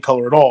color or any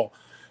color at all.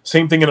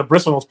 Same thing in a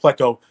Bristlenose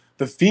Pleco.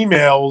 The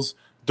females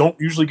don't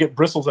usually get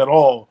bristles at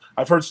all.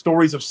 I've heard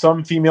stories of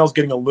some females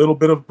getting a little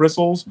bit of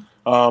bristles,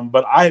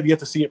 but I have yet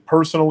to see it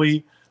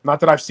personally. Not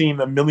that I've seen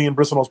a million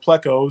Bristlenose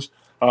Plecos,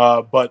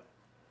 but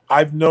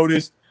I've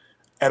noticed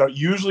at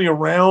usually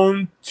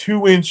around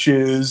 2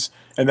 inches,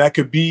 and that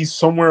could be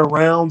somewhere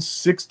around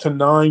 6 to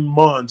 9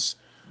 months,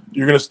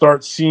 you're going to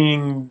start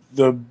seeing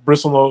the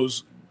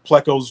Bristlenose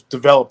Plecos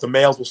develop. The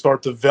males will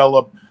start to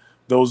develop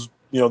those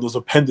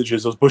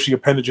appendages, those bushy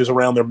appendages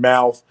around their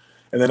mouth.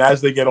 And then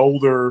as they get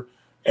older,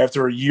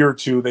 after a year or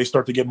two, they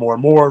start to get more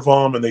and more of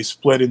them, and they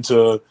split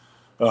into,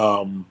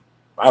 I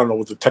don't know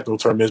what the technical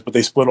term is, but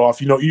they split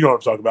off. You know what I'm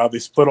talking about. They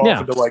split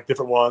off into like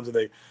different ones, and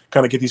they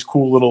kind of get these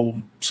cool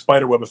little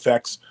spider web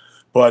effects.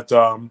 But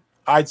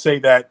I'd say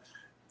that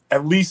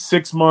at least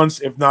 6 months,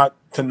 if not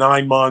to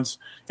 9 months,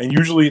 and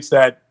usually it's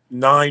that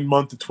 9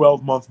 month to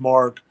 12 month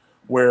mark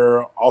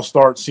where I'll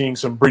start seeing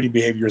some breeding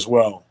behavior as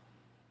well.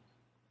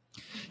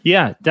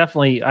 Yeah,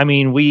 definitely. I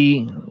mean,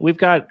 we've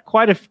got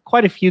quite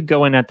a few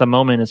going at the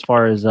moment as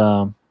far as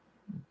on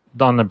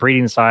the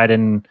breeding side,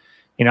 and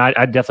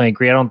I definitely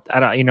agree. I don't,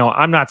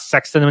 I'm not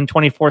sexting them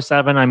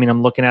 24/7. I mean,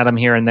 I'm looking at them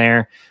here and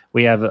there.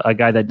 We have a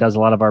guy that does a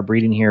lot of our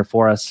breeding here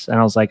for us, and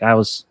I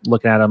was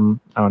looking at him,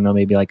 I don't know,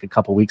 maybe like a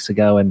couple weeks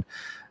ago, and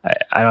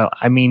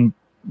I mean,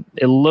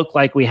 it looked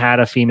like we had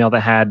a female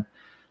that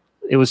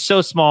it was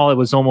so small, it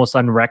was almost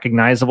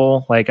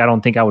unrecognizable. Like, I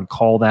don't think I would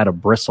call that a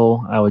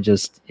bristle. It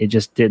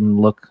just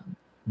didn't look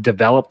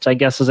developed, I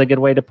guess is a good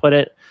way to put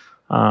it.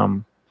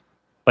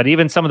 But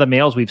even some of the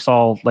males we've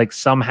saw, like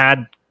some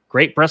had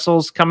great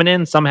bristles coming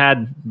in, some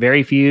had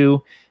very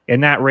few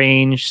in that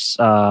range,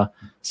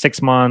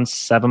 6 months,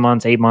 7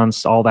 months, 8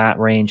 months, all that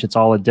range. It's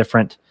all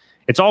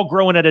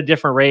growing at a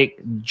different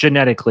rate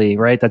genetically,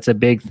 right? That's a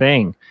big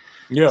thing.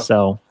 Yeah.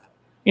 So,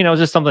 it's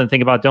just something to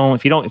think about.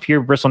 If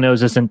your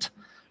Bristlenose isn't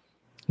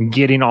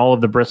getting all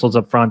of the bristles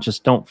up front,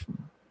 just don't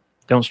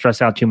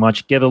stress out too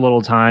much. Give it a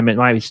little time. It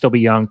might still be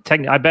young.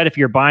 I bet if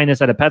you're buying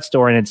this at a pet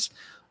store and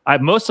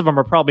most of them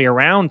are probably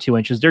around 2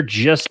 inches, they're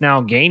just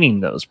now gaining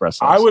those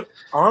bristles. I would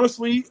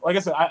honestly, like I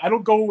said, I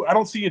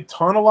don't see a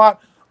ton a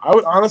lot. I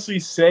would honestly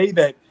say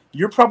that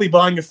you're probably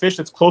buying a fish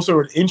that's closer to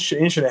an inch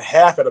and a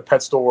half at a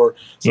pet store.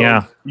 So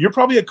yeah, you're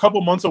probably a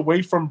couple months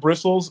away from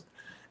bristles.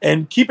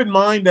 And keep in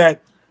mind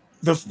that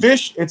the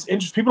fish, it's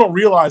interesting. People don't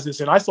realize this,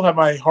 and I still have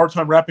my hard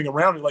time wrapping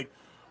around it. Like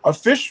a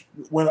fish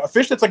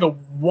that's like a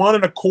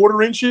 1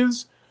 1/4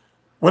 inches,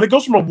 when it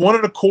goes from a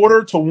 1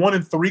 1/4 to 1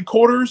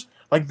 3/4,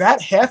 like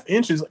that half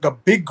inch is like a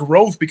big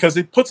growth, because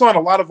it puts on a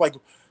lot of like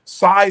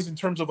size in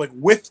terms of like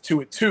width to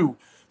it too.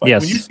 Like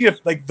yes. When you see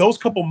like those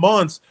couple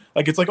months,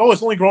 like it's like, oh,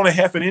 it's only grown a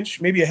half an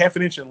inch, maybe a half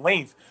an inch in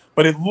length,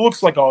 but it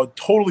looks like a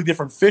totally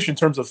different fish in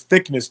terms of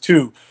thickness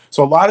too.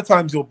 So a lot of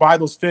times you'll buy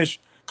those fish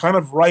kind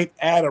of right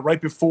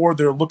before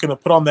they're looking to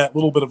put on that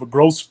little bit of a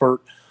growth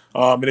spurt.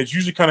 And it's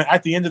usually kind of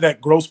at the end of that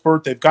growth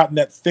spurt, they've gotten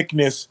that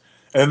thickness,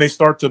 and then they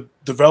start to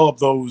develop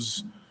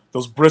those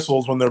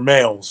bristles when they're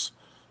males.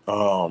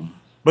 But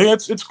yeah,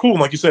 it's cool. And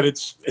like you said,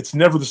 it's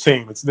never the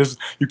same.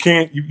 You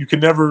can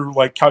never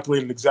like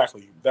calculate it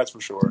exactly. That's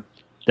for sure.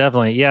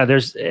 Definitely. Yeah.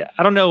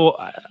 I don't know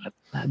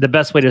the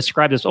best way to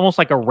describe this, almost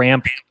like a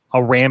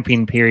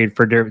ramping period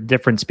for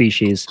different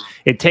species.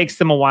 It takes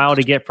them a while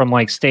to get from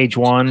like stage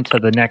 1 to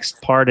the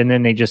next part, and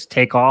then they just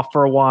take off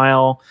for a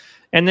while.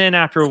 And then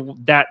after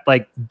that,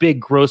 like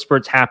big growth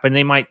spurts happen,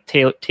 they might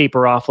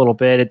taper off a little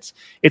bit.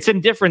 It's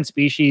in different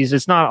species.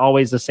 It's not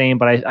always the same,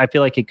 but I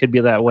feel like it could be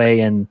that way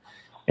in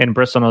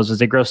Bristlenose.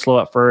 They grow slow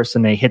at first,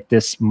 and they hit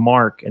this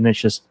mark, and it's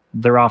just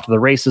they're off to the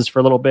races for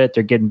a little bit.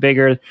 They're getting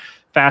bigger,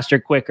 faster,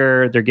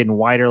 quicker. They're getting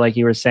wider, like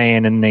you were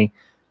saying, and they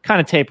kind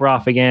of taper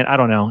off again. I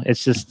don't know.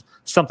 It's just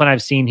something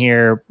I've seen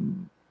here,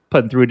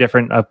 putting through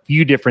a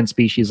few different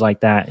species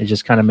like that. It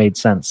just kind of made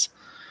sense.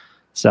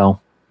 So,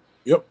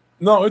 yep.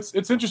 No, it's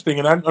interesting,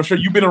 and I'm sure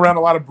you've been around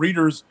a lot of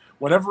breeders.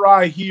 Whenever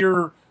I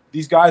hear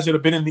these guys that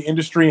have been in the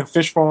industry and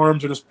fish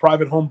farms or just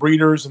private home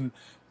breeders, and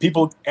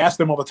people ask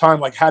them all the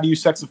time, like, how do you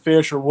sex a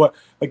fish or what?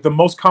 Like, the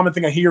most common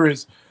thing I hear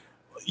is,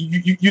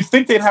 you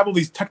think they'd have all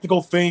these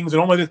technical things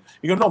and all this.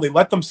 You go, no, they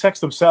let them sex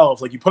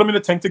themselves. Like, you put them in a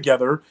tank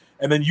together,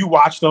 and then you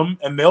watch them,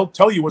 and they'll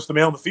tell you what's the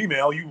male and the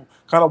female. You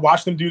kind of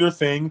watch them do their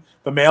thing.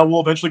 The male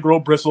will eventually grow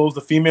bristles.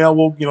 The female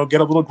will,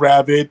 get a little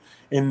gravid.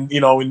 In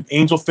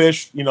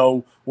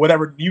angelfish,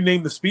 whatever, you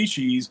name the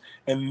species,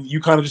 and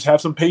you kind of just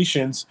have some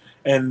patience,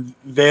 and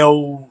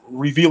they'll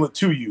reveal it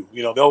to you.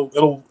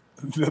 They'll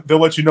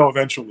let you know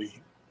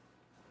eventually.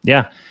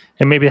 Yeah.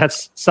 And maybe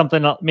that's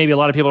something maybe a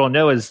lot of people don't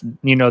know is,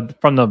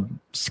 from the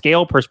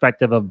scale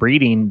perspective of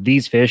breeding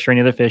these fish or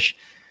any other fish,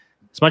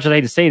 as much as I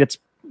hate to say it,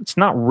 it's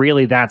not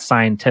really that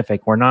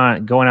scientific. We're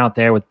not going out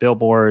there with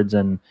billboards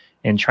and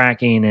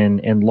tracking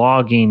and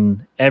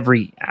logging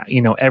every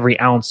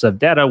ounce of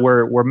data.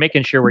 We're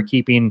making sure we're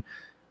keeping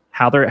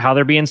how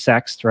they're being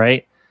sexed,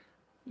 right?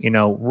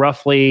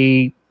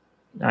 Roughly.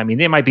 I mean,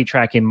 they might be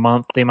tracking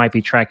month. They might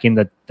be tracking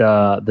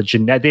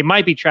they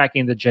might be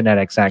tracking the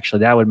genetics. Actually,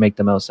 that would make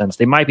the most sense.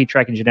 They might be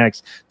tracking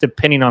genetics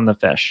depending on the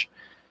fish,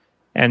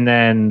 and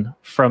then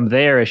from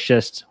there, it's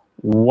just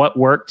what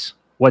worked,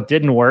 what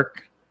didn't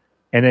work,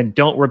 and then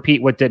don't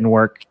repeat what didn't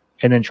work,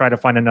 and then try to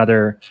find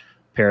another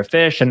pair of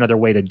fish, another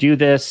way to do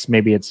this.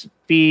 Maybe it's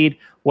feed,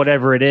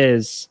 whatever it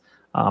is.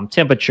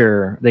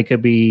 Temperature. They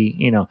could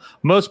be.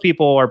 Most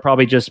people are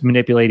probably just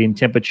manipulating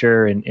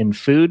temperature in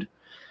food,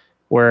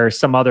 where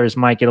some others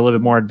might get a little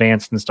bit more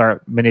advanced and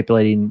start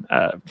manipulating.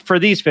 For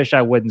these fish,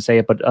 I wouldn't say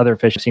it, but other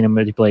fish I've seen them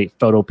manipulate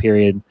photo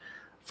period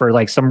for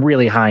like some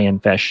really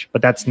high-end fish.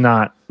 But that's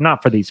not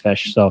for these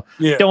fish. So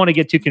Don't want to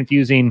get too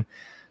confusing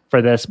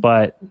for this,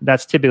 but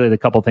that's typically the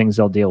couple things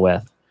they'll deal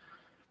with.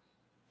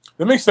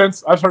 That makes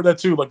sense. I've heard that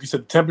too. Like you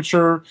said,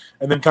 temperature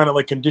and then kind of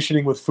like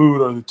conditioning with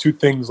food are the two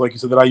things, like you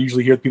said, that I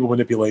usually hear people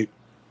manipulate.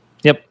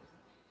 Yep.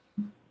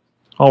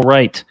 All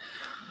right.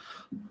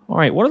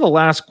 One of the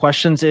last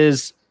questions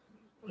is,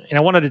 and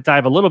I wanted to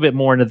dive a little bit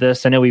more into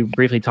this. I know we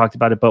briefly talked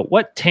about it, but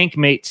what tank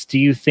mates do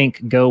you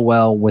think go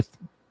well with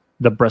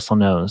the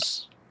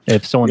Bristlenose?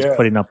 If someone's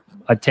putting up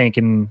a tank,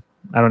 and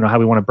I don't know how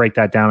we want to break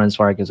that down as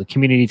far as a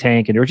community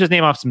tank, or just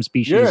name off some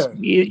species.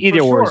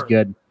 Either or is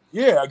good.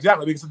 Yeah,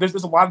 exactly. Because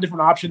there's a lot of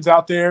different options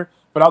out there,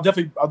 but I'll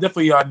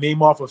definitely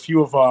name off a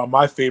few of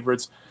my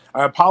favorites.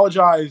 I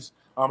apologize.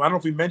 I don't know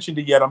if we mentioned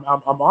it yet. I'm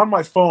on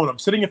my phone. I'm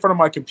sitting in front of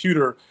my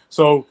computer,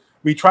 so.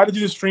 We tried to do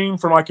the stream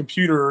from my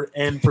computer,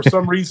 and for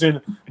some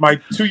reason, my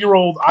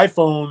 2-year-old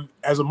iPhone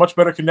has a much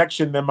better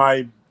connection than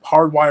my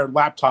hardwired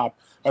laptop.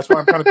 That's why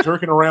I'm kind of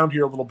jerking around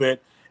here a little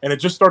bit, and it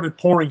just started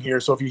pouring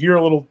here. So if you hear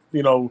a little,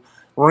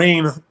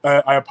 rain,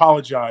 I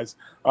apologize.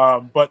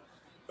 But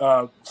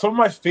some of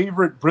my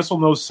favorite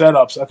Bristlenose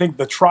setups, I think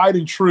the tried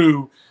and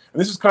true, and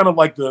this is kind of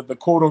like the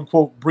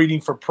quote-unquote breeding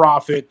for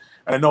profit,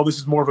 and I know this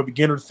is more of a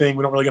beginner thing.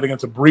 We don't really get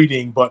into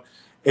breeding, but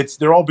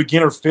they're all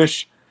beginner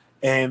fish.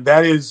 And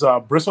that is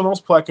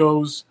Bristlenose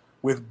Plecos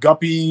with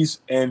guppies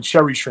and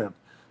cherry shrimp.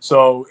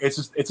 So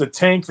it's a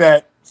tank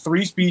that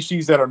 3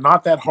 species that are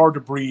not that hard to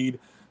breed.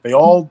 They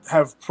all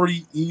have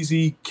pretty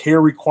easy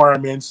care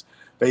requirements.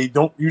 They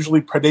don't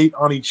usually predate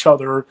on each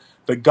other.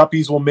 The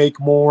guppies will make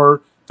more.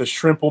 The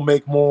shrimp will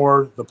make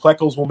more. The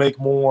Plecos will make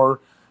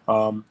more.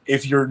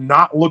 If you're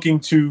not looking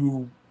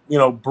to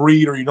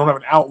breed, or you don't have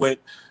an outlet,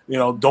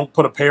 don't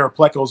put a pair of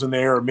Plecos in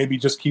there, or maybe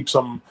just keep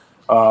some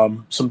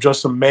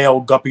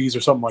male guppies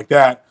or something like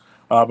that.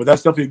 But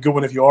that's definitely a good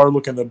one if you are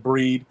looking to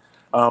breed.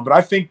 But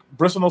I think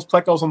Bristlenose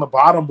Plecos on the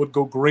bottom would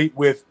go great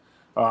with,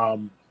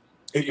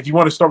 if you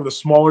want to start with a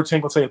smaller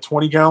tank, let's say a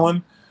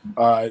 20-gallon,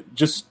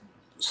 just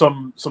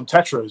some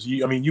tetras.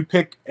 You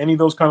pick any of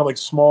those kind of like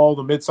small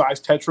to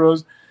mid-sized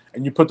tetras,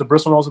 and you put the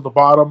Bristlenose at the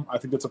bottom. I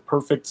think that's a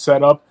perfect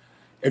setup.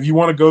 If you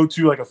want to go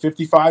to like a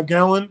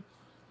 55-gallon,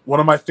 one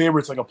of my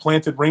favorites, like a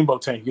planted rainbow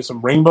tank. You get some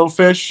rainbow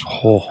fish.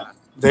 Oh.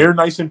 They're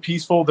nice and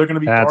peaceful. They're going to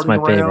be darting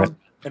around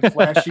and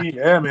flashy.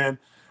 Yeah, man.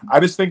 I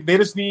just think they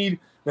just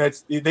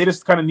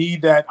kind of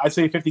need that. I'd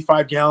say a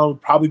 55-gallon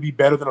would probably be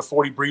better than a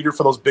 40 breeder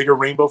for those bigger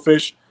rainbow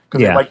fish,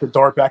 because they like to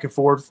dart back and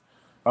forth.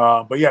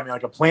 But yeah,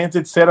 like a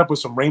planted setup with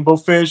some rainbow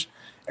fish,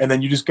 and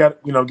then you just get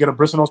a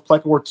Bristlenose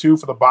Pleco or 2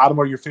 for the bottom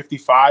of your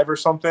 55 or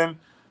something.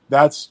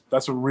 That's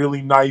a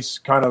really nice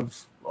kind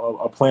of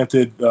a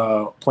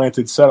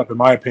planted setup, in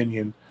my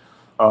opinion.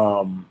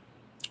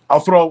 I'll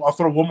throw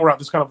one more out.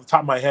 This is kind of the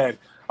top of my head.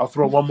 I'll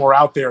throw one more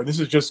out there. This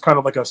is just kind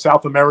of like a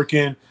South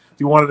American. If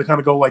you wanted to kind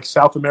of go like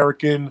South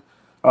American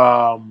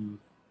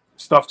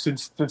stuff,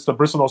 since the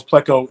Bristlenose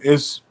Pleco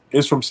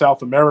is from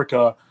South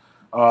America.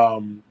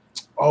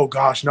 Oh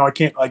gosh, no, I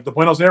can't. Like the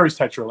Buenos Aires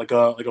Tetra, like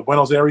a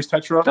Buenos Aires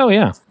Tetra. Oh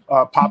yeah.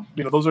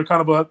 Those are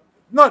kind of a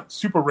not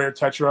super rare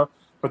Tetra,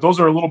 but those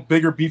are a little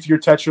bigger, beefier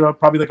Tetra,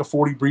 probably like a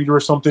 40 breeder or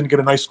something.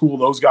 Get a nice school of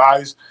those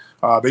guys.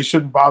 They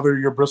shouldn't bother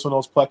your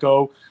Bristlenose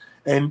Pleco.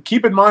 And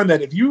keep in mind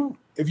that if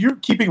you're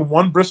keeping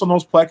one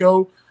Bristlenose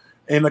Pleco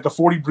and like a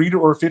 40 breeder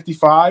or a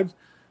 55,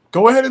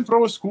 go ahead and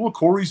throw a school of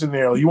Corys in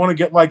there. You want to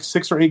get like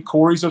 6 or 8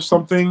 Corys of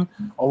something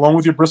along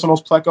with your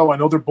Bristlenose Pleco. I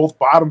know they're both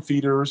bottom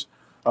feeders,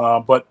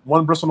 but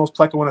one Bristlenose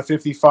Pleco and a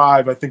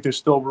 55, I think there's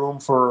still room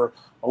for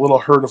a little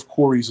herd of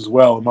Corys as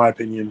well, in my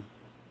opinion.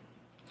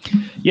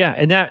 Yeah,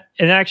 and that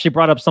actually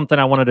brought up something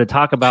I wanted to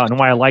talk about and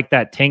why I like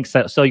that tank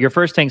set. So your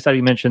first tank set,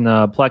 you mentioned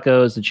the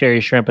Plecos, the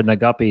cherry shrimp, and the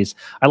guppies.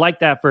 I like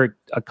that for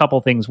a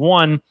couple things.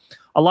 One,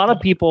 a lot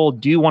of people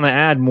do want to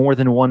add more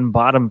than one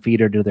bottom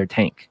feeder to their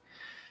tank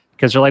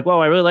because they're like, "Whoa,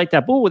 I really like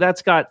that. Ooh,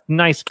 that's got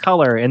nice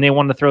color," and they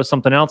want to throw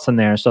something else in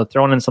there. So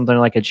throwing in something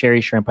like a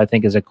cherry shrimp, I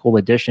think, is a cool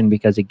addition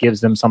because it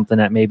gives them something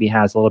that maybe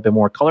has a little bit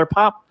more color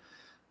pop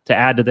to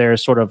add to their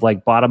sort of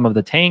like bottom of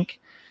the tank.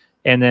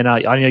 And then I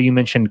know you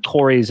mentioned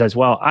Corys as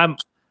well.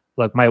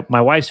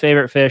 My wife's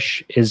favorite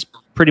fish is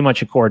pretty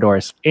much a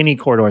Corridors, any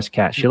Corridors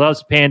cat. She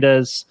loves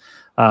pandas,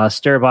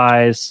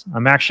 stir-bys.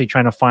 I'm actually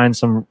trying to find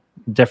some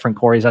different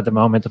Corys at the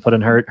moment to put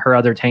in her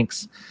other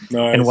tanks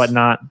and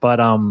whatnot.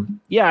 But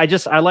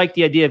I like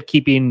the idea of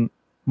keeping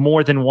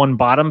more than one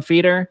bottom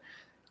feeder.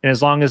 And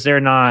as long as they're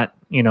not,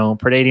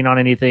 predating on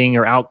anything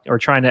or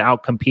trying to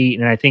outcompete.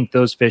 And I think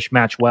those fish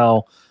match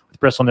well with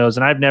Bristlenose.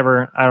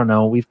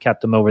 And we've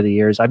kept them over the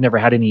years. I've never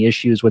had any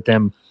issues with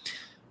them,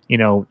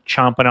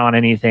 chomping on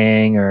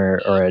anything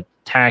or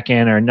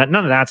attacking or none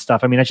of that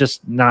stuff. I mean, it's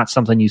just not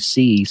something you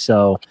see.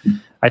 So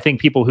I think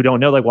people who don't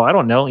know, like, well, I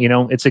don't know,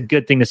 it's a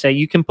good thing to say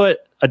you can put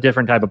a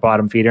different type of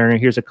bottom feeder and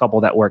here's a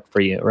couple that work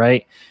for you.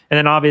 Right. And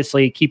then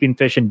obviously keeping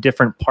fish in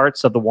different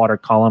parts of the water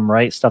column,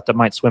 right? Stuff that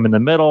might swim in the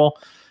middle,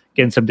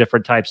 getting some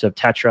different types of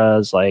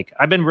tetras. Like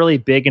I've been really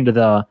big into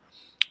the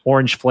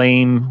Orange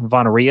Flame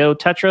Vonario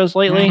tetras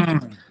lately.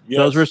 Yes.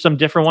 Those were some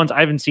different ones. I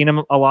haven't seen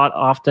them a lot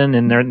often,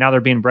 and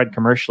they're being bred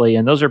commercially,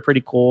 and those are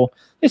pretty cool.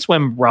 They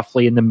swim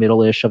roughly in the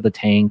middle-ish of the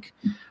tank.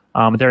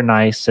 They're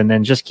nice, and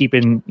then just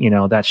keeping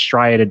that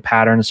striated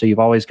pattern, so you've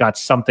always got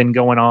something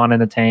going on in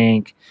the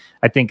tank.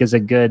 I think is a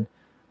good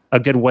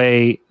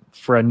way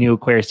for a new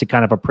Aquarius to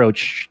kind of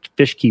approach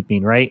fish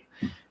keeping, right?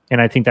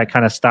 And I think that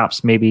kind of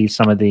stops maybe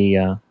some of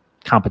the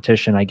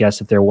competition, I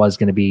guess, if there was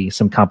going to be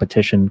some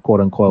competition,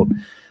 quote unquote.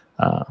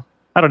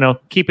 I don't know.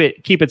 Keep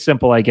it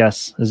simple, I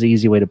guess, is the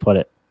easy way to put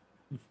it.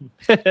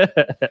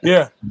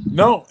 Yeah.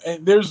 No,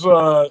 and there's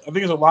I think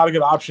there's a lot of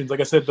good options. Like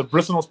I said, the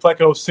Bristlenose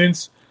Pleco,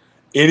 since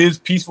it is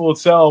peaceful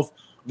itself,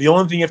 the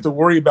only thing you have to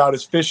worry about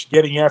is fish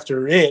getting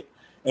after it.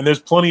 And there's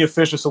plenty of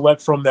fish to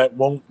select from that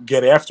won't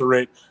get after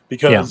it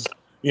because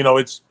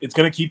it's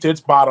going to keep to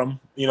its bottom.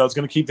 It's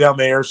going to keep down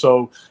there.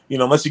 So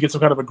unless you get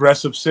some kind of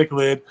aggressive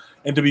cichlid,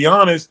 and to be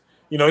honest,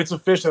 it's a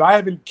fish that I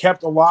haven't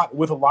kept a lot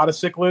with a lot of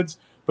cichlids.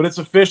 But it's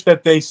a fish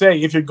that they say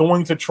if you're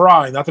going to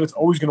try, not that it's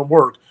always going to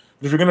work,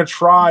 but if you're going to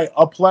try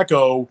a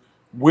Pleco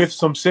with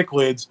some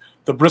cichlids,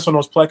 the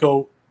Bristlenose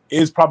Pleco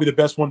is probably the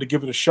best one to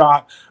give it a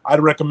shot. I'd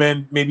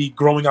recommend maybe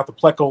growing out the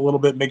Pleco a little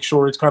bit, make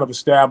sure it's kind of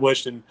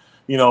established and,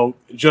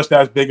 just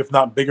as big, if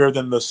not bigger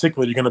than the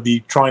cichlid you're going to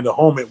be trying to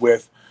home it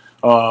with.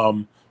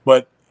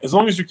 But as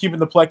long as you're keeping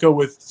the Pleco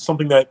with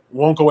something that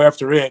won't go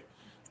after it,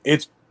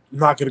 it's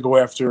not going to go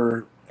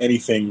after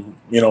anything,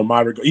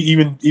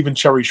 even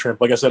cherry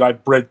shrimp. Like I said,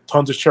 I've bred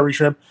tons of cherry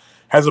shrimp.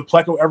 Has a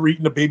Pleco ever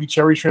eaten a baby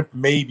cherry shrimp?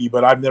 Maybe,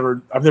 but I've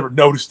never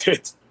noticed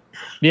it.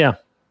 Yeah.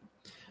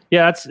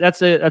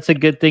 That's a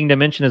good thing to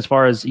mention as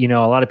far as, a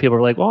lot of people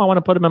are like, well, I want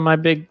to put them in my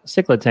big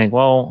cichlid tank.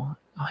 Well,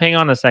 hang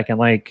on a second.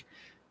 Like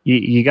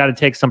you got to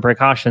take some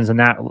precautions at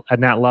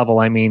that level.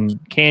 I mean,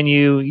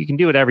 you can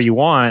do whatever you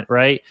want.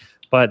 Right.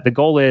 But the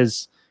goal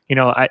is,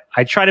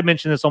 I try to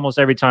mention this almost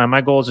every time.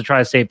 My goal is to try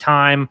to save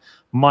time,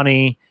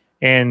 money,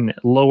 and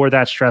lower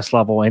that stress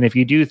level. And if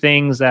you do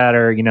things that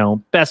are,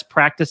 best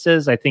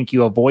practices, I think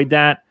you avoid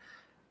that.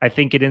 I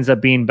think it ends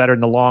up being better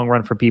in the long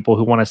run for people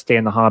who want to stay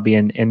in the hobby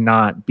and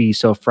not be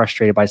so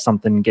frustrated by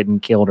something getting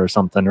killed or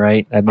something,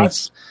 right?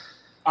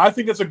 I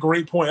think that's a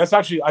great point.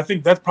 I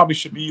think that probably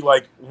should be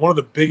like one of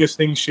the biggest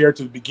things shared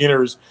to the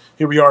beginners.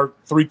 Here we are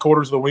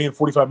 3/4 of the way and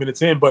 45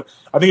 minutes in, but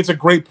I think it's a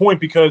great point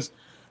because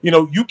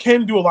you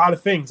can do a lot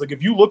of things. Like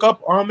if you look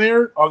up on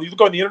there, you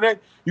look on the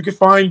internet, you can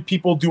find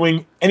people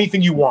doing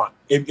anything you want.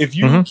 If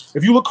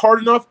you look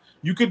hard enough,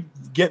 you could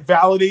get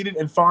validated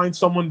and find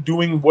someone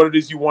doing what it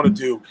is you want to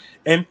do.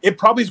 And it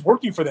probably is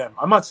working for them.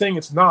 I'm not saying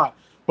it's not,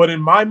 but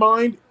in my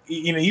mind,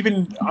 I've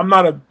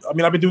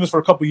been doing this for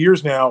a couple of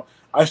years now.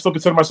 I still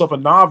consider myself a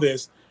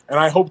novice, and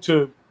I hope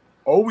to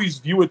always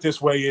view it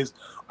this way is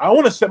I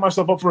want to set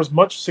myself up for as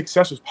much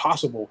success as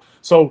possible.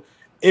 So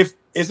is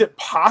it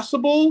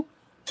possible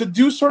to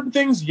do certain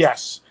things?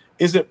 Yes.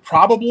 Is it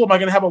probable? Am I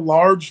going to have a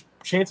large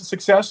chance of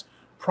success?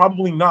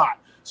 Probably not.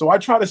 So I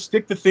try to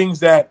stick to things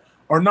that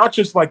are not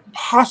just like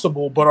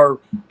possible, but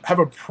have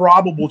a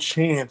probable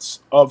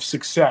chance of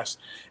success.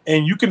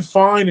 And you can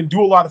find and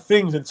do a lot of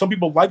things. And some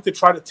people like to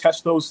try to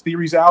test those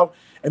theories out,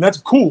 and that's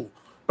cool.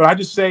 But I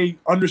just say,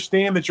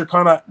 understand that you're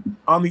kind of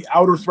on the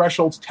outer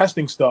thresholds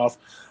testing stuff.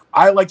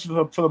 I like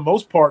to, for the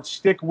most part,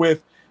 stick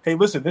with, hey,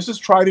 listen, this is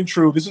tried and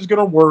true. This is going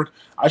to work.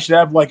 I should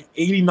have like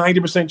 80,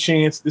 90%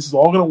 chance. This is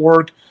all going to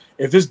work.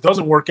 If this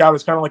doesn't work out,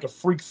 it's kind of like a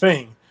freak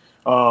thing.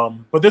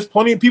 But there's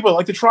plenty of people that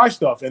like to try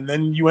stuff, and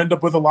then you end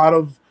up with a lot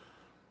of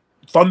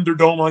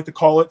Thunderdome, I like to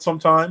call it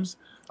sometimes.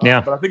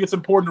 But I think it's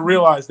important to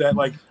realize that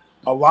like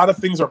a lot of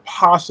things are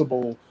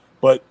possible,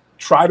 but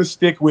try to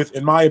stick with,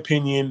 in my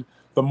opinion,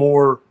 the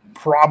more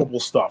probable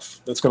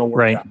stuff that's going to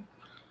work out.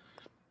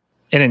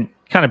 And then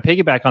kind of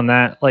piggyback on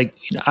that, like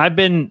I've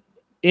been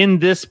in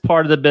this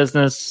part of the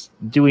business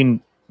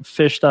doing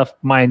fish stuff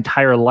my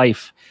entire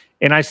life,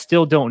 and I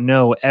still don't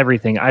know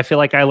everything. I feel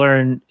like I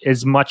learn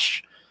as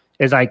much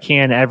as I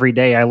can every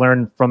day. I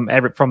learn from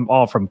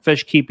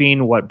fish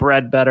keeping, what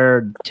bred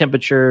better,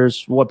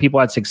 temperatures, what people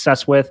had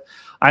success with.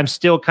 I'm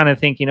still kind of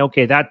thinking,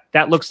 okay,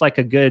 that looks like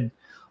a good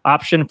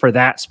option for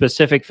that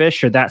specific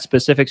fish or that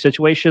specific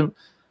situation.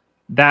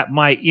 That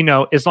might,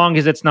 as long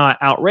as it's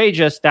not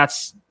outrageous,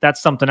 that's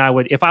something I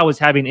would, if I was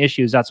having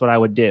issues, that's what I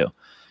would do.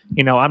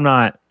 I'm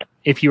not,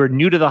 if you're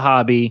new to the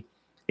hobby,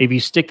 if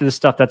you stick to the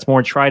stuff that's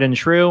more tried and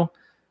true,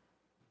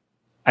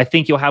 I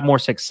think you'll have more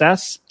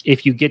success.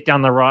 If you get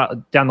down the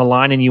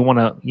line and you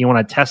want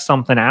to test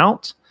something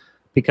out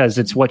because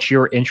it's what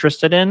you're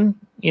interested in,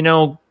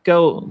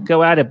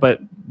 go at it, but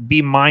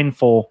be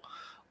mindful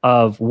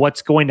of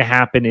what's going to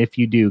happen if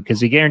you do,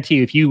 because I guarantee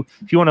you, if you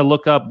want to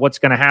look up what's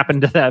going to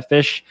happen to that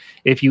fish,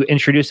 if you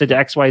introduce it to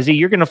XYZ,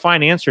 you're going to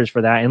find answers for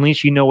that. At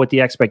least you know what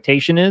the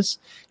expectation is,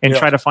 and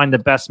try to find the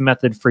best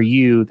method for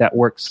you that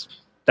works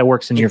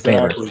in your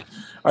favor.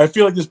 I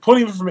feel like there's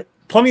plenty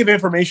of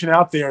information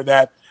out there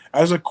that,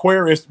 as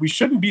aquarists, we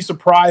shouldn't be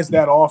surprised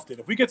that often.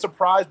 If we get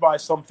surprised by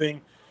something,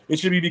 it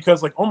should be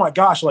because, like, oh my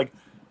gosh, like,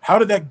 how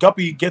did that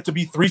guppy get to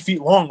be 3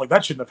 feet long? Like,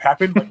 that shouldn't have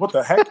happened. Like, what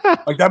the heck?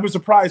 Like, that would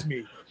surprise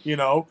me,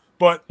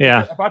 But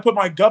if I put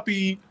my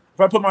guppy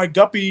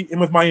in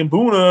with my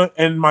Mbuna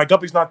and my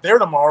guppy's not there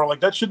tomorrow, like,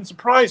 that shouldn't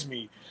surprise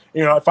me.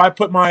 If I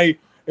put my,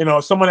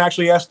 someone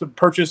actually asked to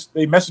purchase,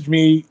 they messaged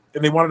me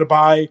and they wanted to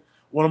buy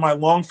one of my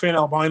long fin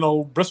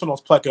albino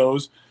Bristlenose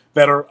Plecos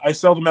I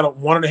sell them at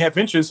 1.5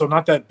 inches, so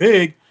not that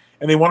big.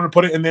 And they wanted to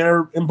put it in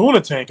their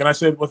Mbuna tank. And I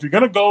said, well, if you're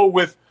going to go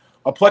with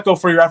a Pleco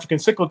for your African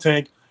cichlid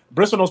tank,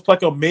 Bristlenose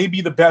Pleco may be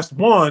the best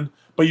one,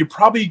 but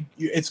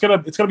it's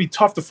gonna be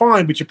tough to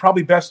find, but you're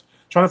probably best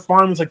trying to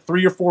find ones like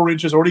 3 or 4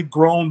 inches, already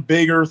grown,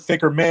 bigger,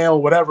 thicker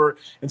male, whatever,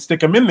 and stick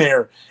them in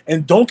there.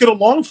 And don't get a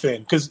long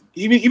fin, because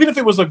even if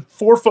it was a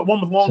 4 foot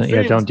one with long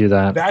fins, don't do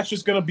that. That's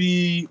just going to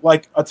be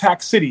like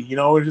Attack City,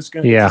 It's just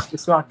gonna,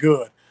 it's not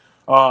good.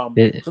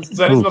 That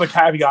is another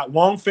caveat.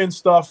 Long fin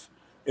stuff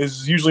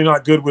is usually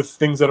not good with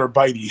things that are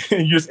bitey.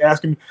 You're just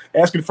asking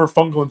for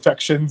fungal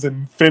infections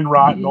and fin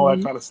rot and all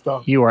that kind of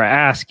stuff. You are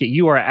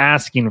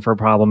asking for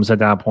problems at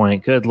that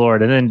point. Good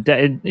Lord. And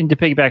then and to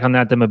piggyback on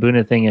that, the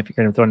Mbuna thing, if you're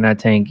going to throw in that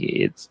tank,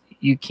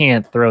 you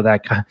can't throw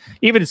that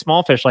even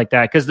small fish like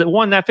that, because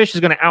that fish is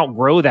going to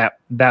outgrow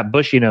that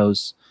bushy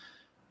nose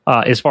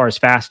as far as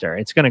faster.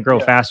 It's going to grow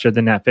faster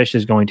than that fish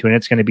is going to, and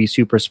it's going to be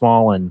super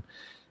small, and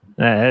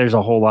there's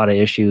a whole lot of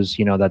issues,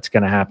 that's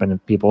going to happen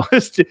if people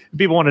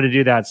wanted to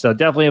do that. So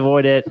definitely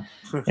avoid it,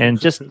 and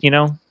just,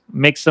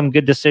 make some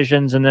good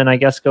decisions, and then I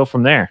guess go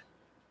from there.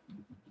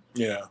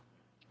 Yeah.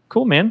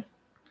 Cool, man.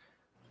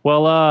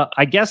 Well,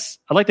 I guess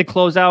I'd like to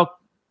close out.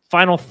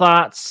 Final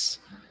thoughts.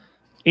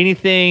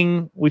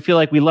 Anything we feel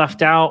like we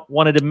left out,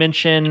 wanted to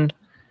mention,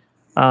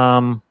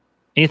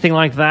 anything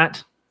like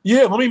that?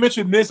 Yeah. Let me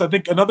mention this. I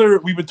think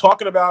we've been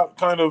talking about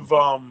kind of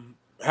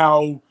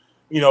how,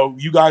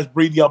 you guys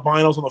breed the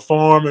albinos on the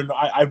farm, and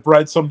I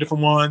bred some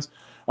different ones.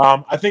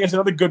 I think it's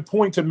another good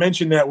point to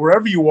mention that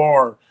wherever you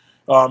are,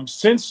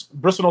 since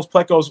Bristlenose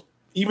Plecos,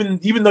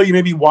 even though you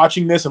may be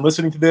watching this and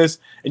listening to this,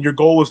 and your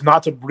goal is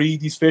not to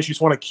breed these fish, you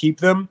just want to keep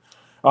them,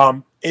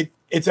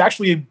 it's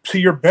actually to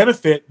your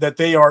benefit that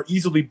they are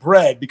easily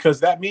bred, because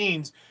that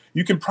means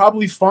you can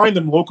probably find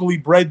them locally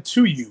bred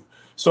to you.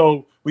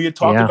 So we had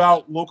talked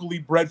about locally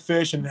bred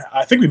fish, and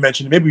I think we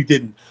mentioned it. Maybe we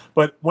didn't,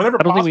 but whenever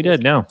I don't think we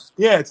did. No.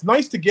 Yeah, it's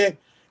nice to get.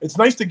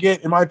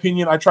 In my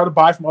opinion, I try to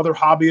buy from other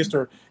hobbyists,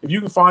 or if you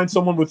can find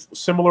someone with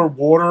similar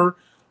water,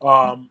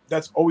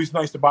 that's always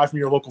nice to buy from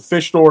your local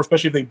fish store,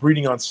 especially if they're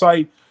breeding on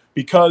site,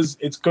 because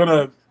it's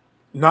gonna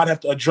not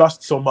have to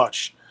adjust so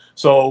much.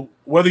 So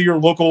whether you're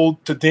local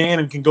to Dan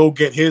and can go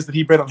get his that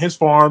he bred on his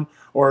farm,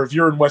 or if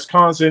you're in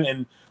Wisconsin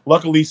and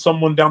luckily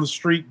someone down the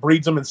street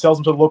breeds them and sells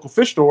them to the local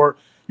fish store,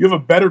 you have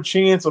a better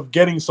chance of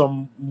getting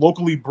some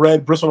locally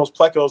bred Bristlenose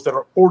Plecos that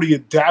are already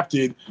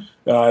adapted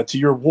to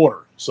your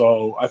water.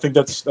 So I think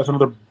that's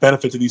another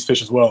benefit to these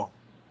fish as well.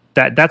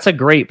 That's a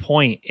great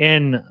point.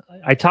 And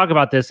I talk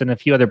about this in a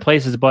few other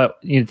places, but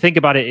you think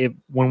about it,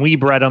 when we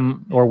bred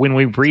them or when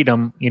we breed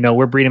them,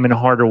 we're breeding them in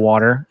harder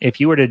water.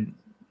 If you were to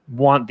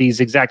want these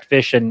exact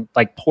fish in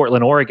like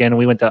Portland, Oregon,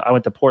 I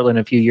went to Portland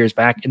a few years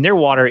back, and their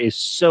water is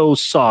so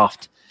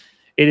soft.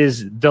 It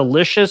is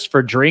delicious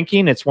for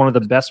drinking. It's one of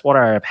the best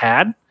water I've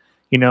had,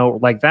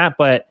 like that.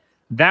 But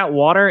that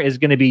water is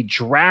going to be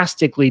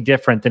drastically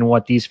different than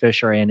what these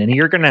fish are in. And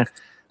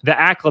the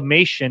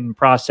acclimation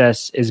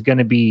process is going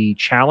to be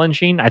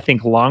challenging, I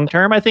think, long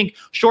term. I think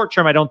short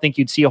term, I don't think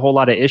you'd see a whole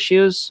lot of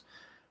issues.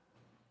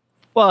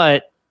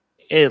 But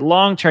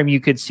long term, you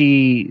could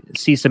see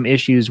some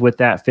issues with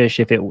that fish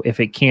if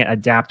it can't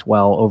adapt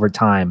well over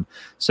time.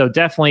 So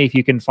definitely, if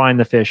you can find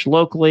the fish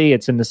locally,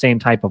 it's in the same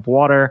type of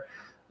water.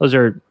 Those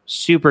are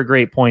super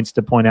great points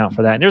to point out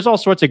for that. And there's all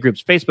sorts of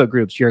groups, Facebook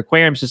groups, your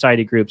aquarium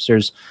society groups.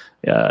 There's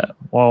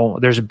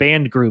there's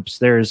band groups.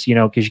 There's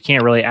because you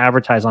can't really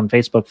advertise on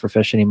Facebook for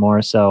fish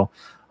anymore. So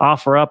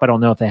Offer Up, I don't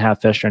know if they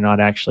have fish or not.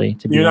 Actually,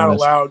 to be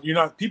honest, honest, you're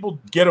not allowed. People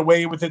get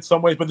away with it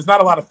some ways, but there's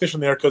not a lot of fish in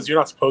there because you're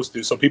not supposed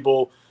to. So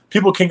people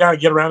can kind of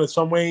get around it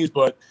some ways,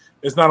 but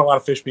there's not a lot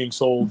of fish being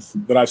sold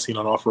that I've seen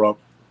on Offer Up.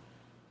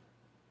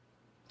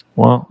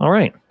 Well, all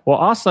right. Well,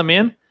 awesome,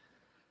 man.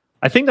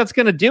 I think that's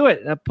going to do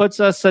it. That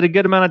puts us at a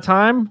good amount of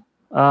time.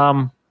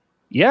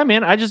 Yeah,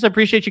 man, I just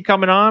appreciate you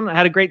coming on. I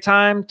had a great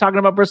time talking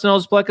about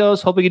Bristlenose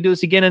Plecos. Hope we can do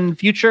this again in the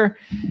future.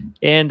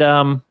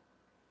 And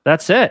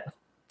that's it.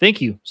 Thank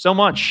you so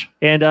much.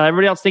 And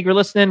everybody else, thank you for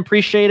listening.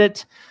 Appreciate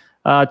it.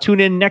 Tune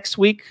in next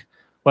week.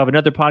 We'll have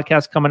another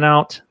podcast coming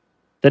out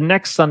the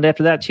next Sunday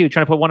after that, too.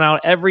 Trying to put one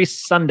out every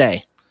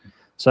Sunday.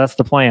 So that's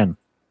the plan.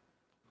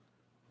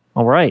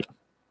 All right.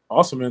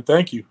 Awesome, man.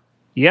 Thank you.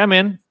 Yeah,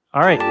 man.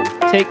 All right.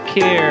 Take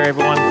care,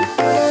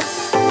 everyone.